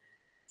ourselves.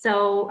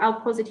 So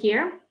I'll pause it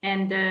here,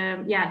 and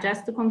yeah,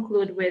 just to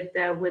conclude with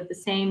the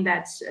same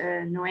that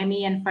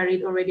Noemi and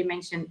Farid already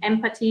mentioned,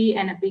 empathy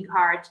and a big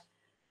heart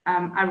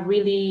are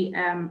really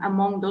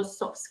among those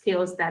soft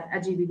skills that a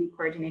GBV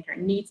coordinator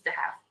needs to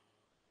have.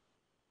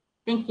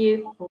 Thank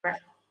you. Over.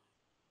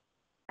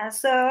 And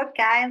so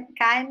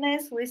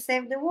kindness, we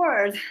save the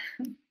world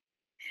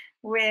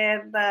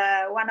with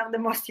one of the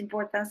most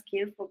important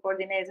skills for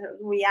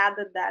coordinators. We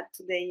added that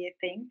today, I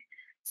think.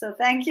 So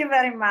thank you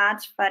very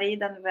much,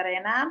 Farid and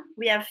Verena.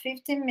 We have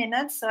 15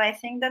 minutes, so I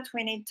think that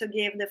we need to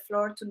give the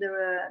floor to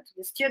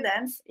the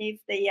students if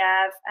they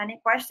have any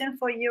question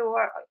for you,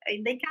 or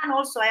they can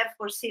also have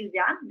for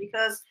Sylvia,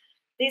 because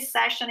this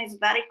session is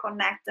very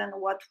connected to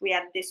what we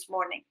had this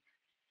morning.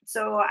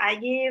 So I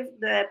give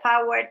the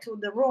power to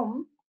the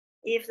room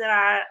if there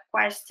are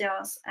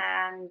questions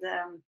and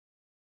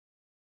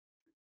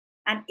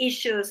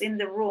issues in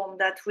the room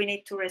that we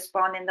need to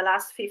respond in the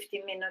last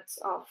 15 minutes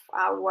of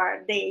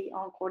our day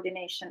on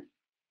coordination.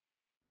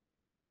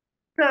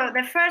 So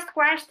the first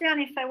question,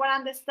 if I well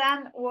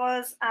understand,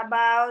 was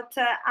about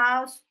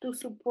how to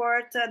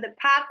support the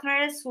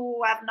partners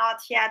who have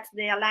not yet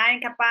the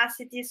aligned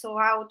capacity, so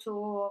how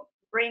to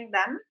bring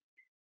them.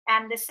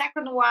 And the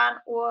second one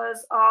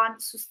was on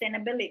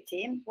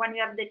sustainability. When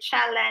you have the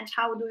challenge,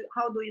 how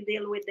do you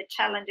deal with the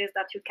challenges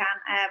that you can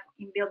have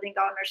in building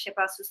ownership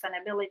and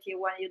sustainability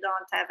when you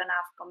don't have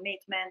enough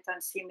commitment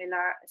and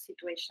similar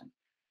situation?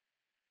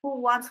 Who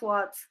wants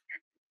what?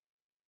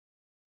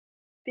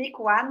 Pick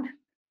one.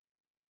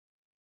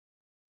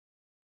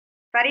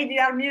 Farid,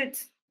 you are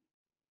mute.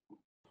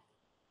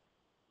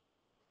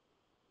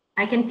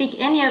 I can pick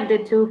any of the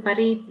two,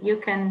 Farid.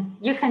 You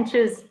can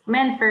choose.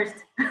 Men first.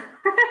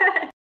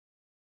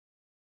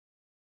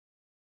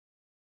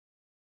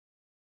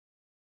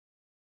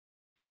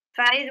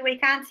 Farid, we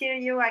can't hear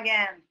you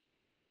again.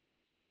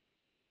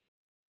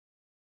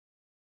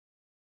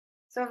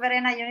 So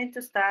Verena, you need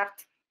to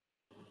start.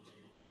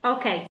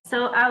 Okay,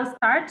 so I'll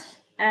start.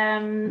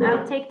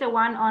 I'll take the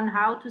one on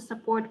how to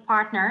support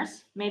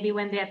partners, maybe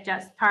when they have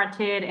just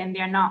started and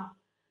they're not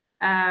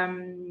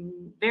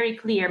very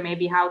clear,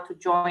 maybe how to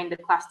join the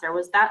cluster.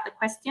 Was that the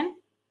question?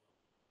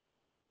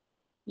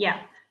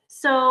 Yeah.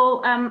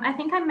 So I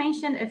think I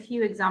mentioned a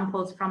few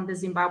examples from the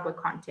Zimbabwe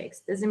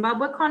context. The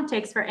Zimbabwe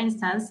context, for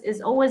instance, has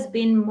always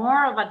been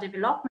more of a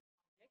development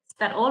context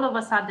that all of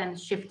a sudden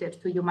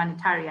shifted to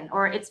humanitarian,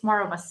 or it's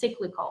more of a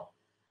cyclical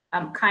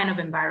kind of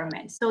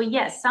environment. So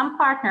yes, some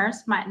partners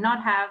might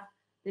not have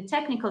the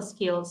technical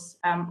skills,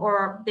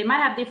 or they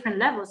might have different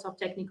levels of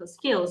technical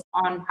skills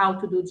on how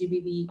to do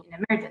GBV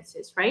in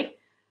emergencies, right?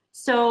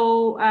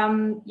 So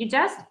you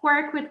just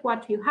work with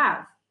what you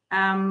have.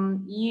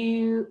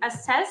 You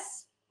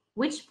assess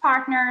which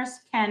partners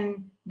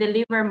can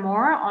deliver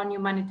more on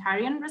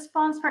humanitarian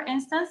response, for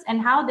instance,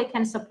 and how they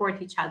can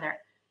support each other.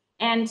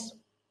 And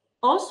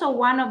also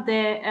one of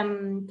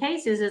the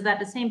cases is that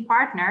the same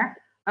partner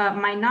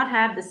might not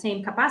have the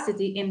same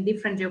capacity in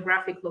different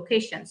geographic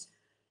locations.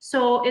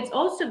 So it's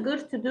also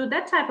good to do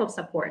that type of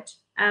support.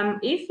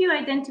 If you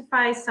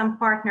identify some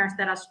partners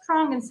that are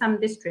strong in some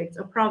districts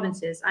or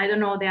provinces, I don't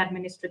know the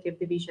administrative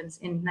divisions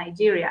in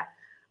Nigeria,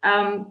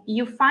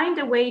 you find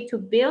a way to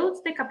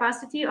build the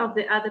capacity of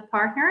the other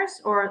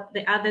partners or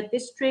the other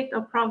district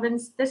or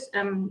province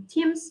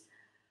teams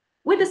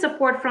with the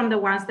support from the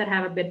ones that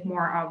have a bit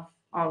more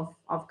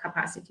of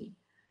capacity.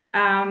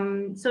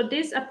 So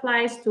this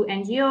applies to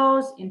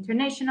NGOs,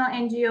 international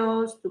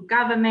NGOs, to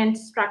government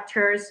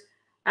structures.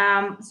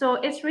 So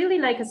it's really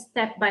like a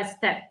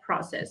step-by-step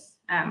process.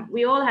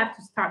 We all have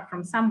to start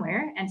from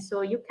somewhere, and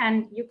so you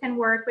can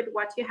work with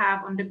what you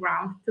have on the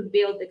ground to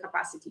build the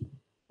capacity.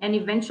 And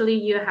eventually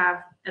you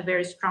have a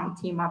very strong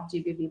team of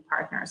GBV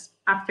partners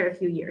after a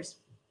few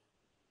years.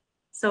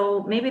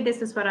 So maybe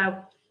this is what I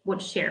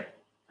would share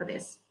for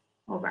this.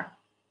 Over.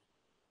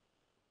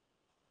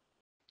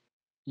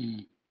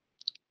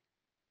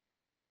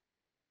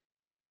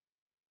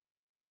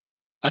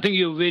 I think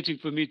you're waiting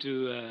for me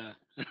to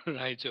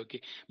right.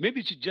 Okay,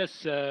 maybe to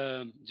just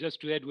to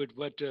add with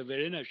what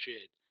Verena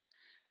shared.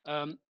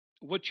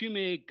 What you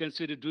may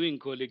consider doing,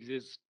 colleagues,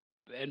 is,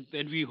 and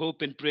we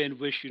hope and pray and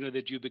wish,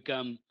 that you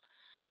become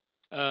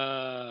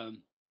our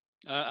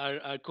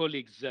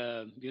colleagues,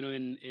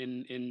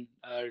 in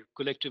our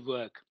collective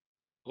work.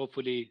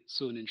 hopefully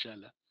soon,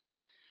 inshallah.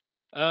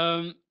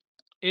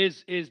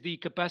 Is the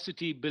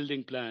capacity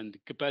building plan, the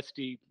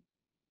capacity,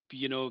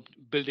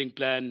 building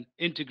plan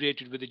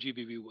integrated with the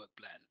GBV work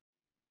plan?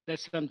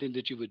 That's something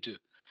that you would do.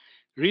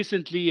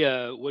 Recently,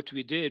 what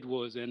we did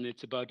was, and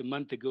it's about a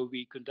month ago,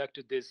 we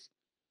conducted this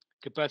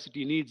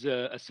capacity needs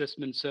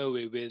assessment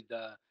survey with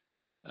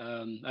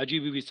our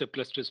GBV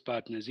subclusters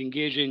partners,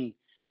 engaging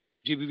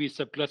GBV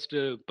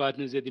subcluster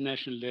partners at the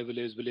national level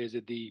as well as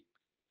at the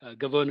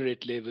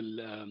governorate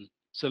level.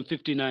 Some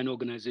 59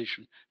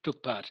 organizations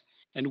took part.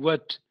 And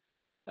what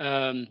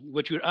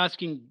you're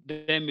asking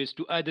them is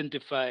to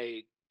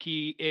identify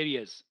key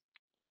areas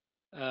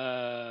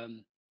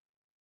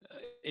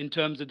in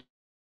terms of the GBV subcluster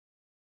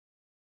partners that they need to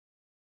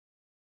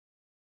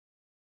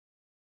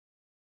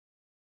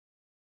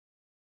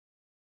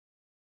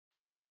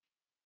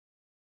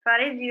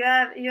Farid,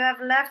 you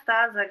have left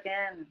us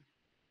again.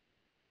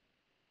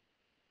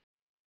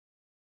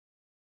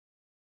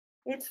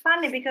 It's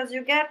funny because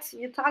you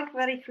talk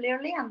very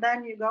clearly and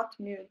then you got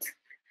mute.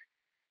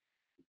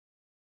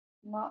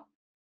 No.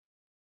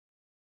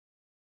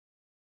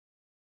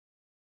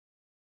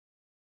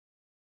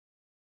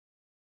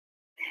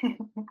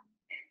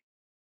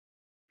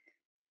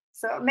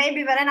 So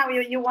maybe Verena,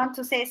 you want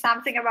to say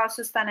something about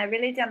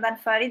sustainability, and then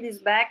Farid is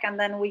back, and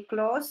then we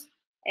close.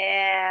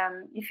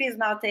 If he's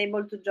not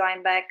able to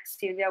join back,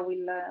 Sylvia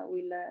will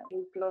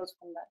close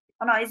from that.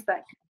 Oh no, he's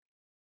back.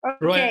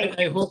 Okay. Right.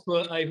 I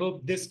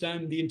hope this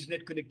time the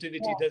internet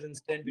connectivity doesn't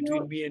stand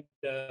between me and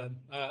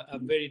our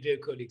very dear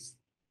colleagues.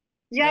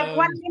 You have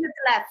 1 minute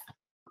left.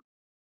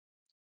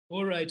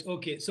 All right.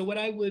 Okay. So what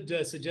I would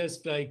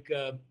suggest, like,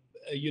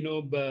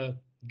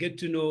 get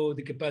to know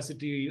the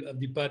capacity of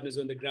the partners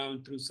on the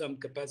ground through some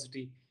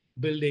capacity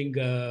building,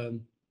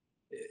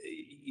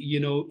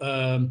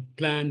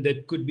 plan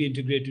that could be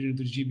integrated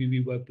into the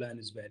GBV work plan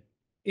as well.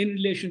 In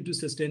relation to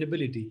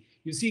sustainability,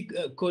 you see,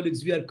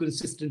 colleagues, we are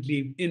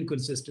consistently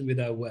inconsistent with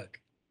our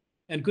work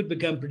and could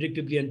become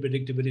predictably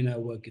unpredictable in our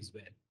work as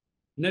well.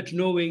 Not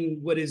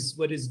knowing what is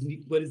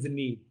the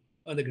need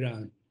on the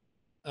ground,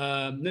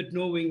 not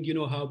knowing,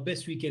 how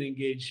best we can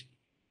engage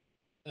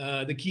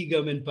the key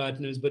government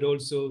partners, but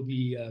also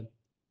the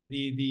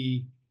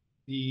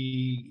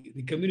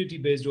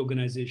community-based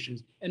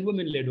organizations and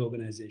women-led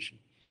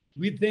organizations.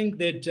 We think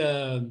that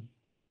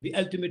the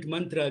ultimate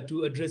mantra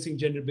to addressing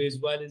gender-based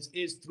violence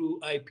is through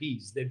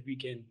IPs that we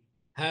can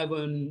have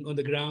on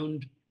the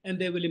ground, and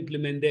they will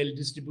implement, they'll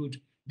distribute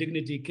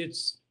dignity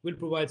kits, will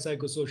provide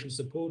psychosocial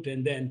support,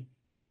 and then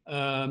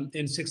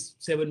in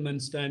 6-7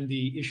 months' time,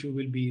 the issue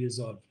will be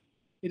resolved.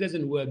 It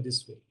doesn't work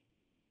this way.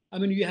 I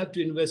mean, you have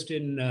to invest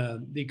in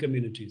the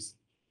communities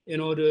in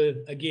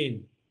order,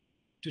 again,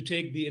 to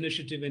take the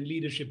initiative and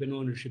leadership and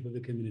ownership of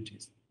the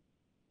communities.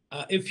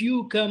 If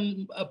you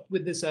come up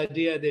with this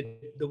idea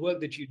that the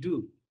work that you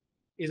do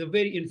is a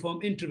very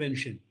informed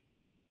intervention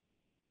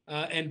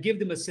and give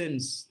them a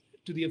sense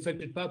to the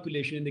affected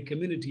population in the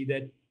community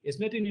that it's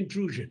not an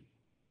intrusion,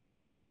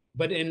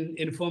 but an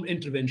informed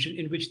intervention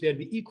in which they'll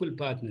be equal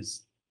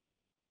partners,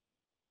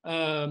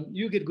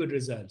 you get good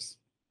results.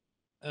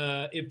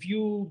 If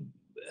you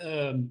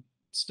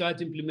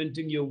start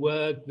implementing your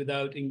work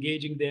without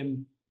engaging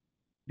them,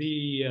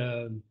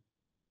 the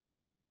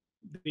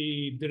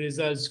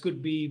results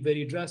could be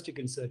very drastic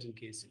in certain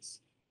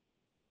cases.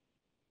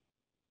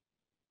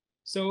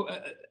 So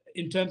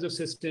in terms of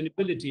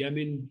sustainability, I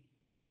mean,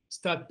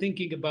 start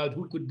thinking about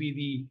who could be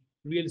the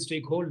real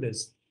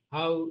stakeholders,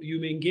 how you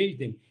may engage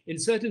them. In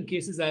certain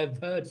cases, I've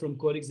heard from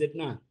colleagues that,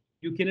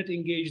 you cannot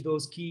engage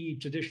those key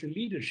traditional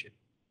leadership.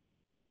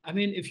 I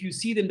mean, if you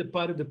see them the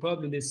part of the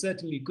problem, they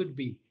certainly could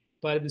be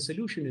part of the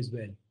solution as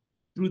well,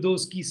 through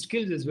those key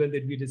skills as well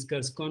that we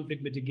discussed: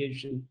 conflict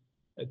mitigation,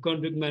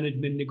 conflict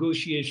management,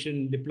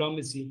 negotiation,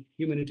 diplomacy,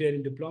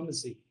 humanitarian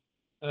diplomacy.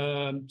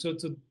 So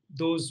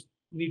those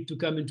need to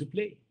come into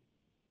play.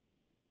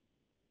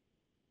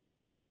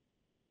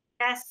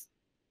 Yes,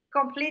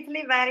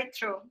 completely very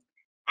true.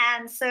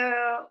 And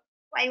so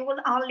I will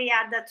only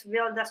add that to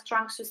build a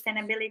strong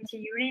sustainability,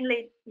 you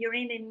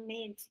really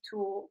need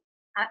to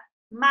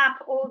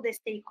map all the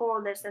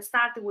stakeholders and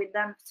start with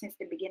them since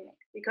the beginning.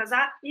 Because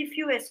if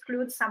you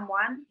exclude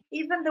someone,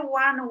 even the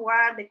one who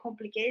are the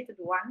complicated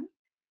one,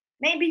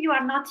 maybe you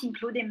are not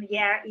including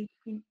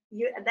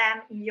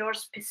them in your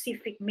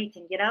specific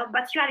meeting,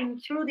 but you are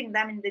including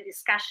them in the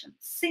discussion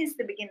since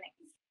the beginning.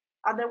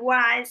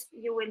 Otherwise,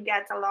 you will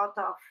get a lot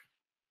of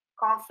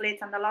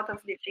conflict and a lot of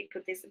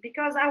difficulties,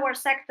 because our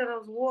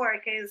sector's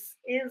work is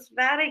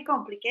very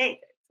complicated.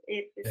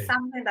 It is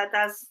something that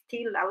has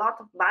still a lot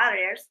of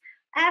barriers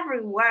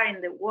everywhere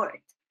in the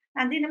world,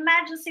 and in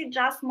emergency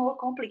just more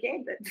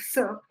complicated.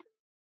 So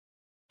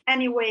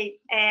anyway,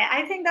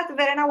 I think that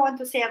Verena wants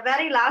to say a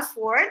very last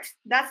word.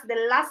 That's the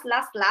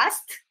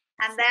last,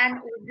 and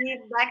then we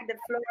give back the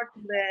floor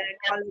to the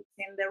colleagues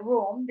in the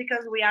room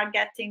because we are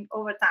getting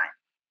over time.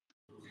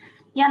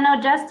 Yeah,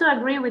 no, just to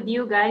agree with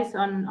you guys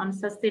on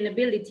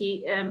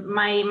sustainability,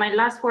 my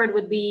last word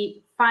would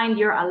be find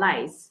your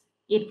allies.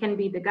 It can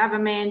be the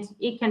government,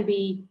 it can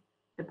be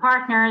the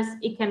partners,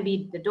 it can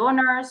be the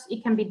donors,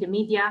 it can be the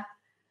media.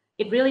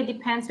 It really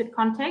depends with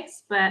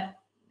context, but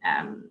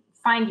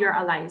find your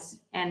allies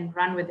and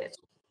run with it.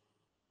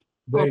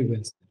 Very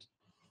well said.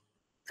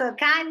 So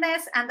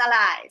kindness and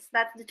allies,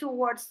 that's the two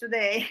words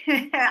today,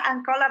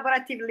 and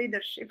collaborative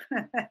leadership.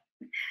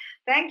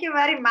 Thank you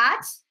very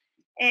much.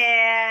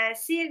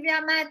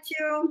 Sylvia,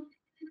 Matthew,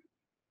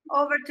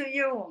 over to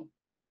you.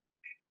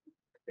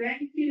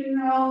 Thank you,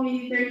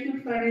 Noemi. Thank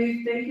you,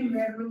 Farid. Thank you,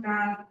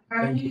 Verena.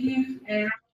 I believe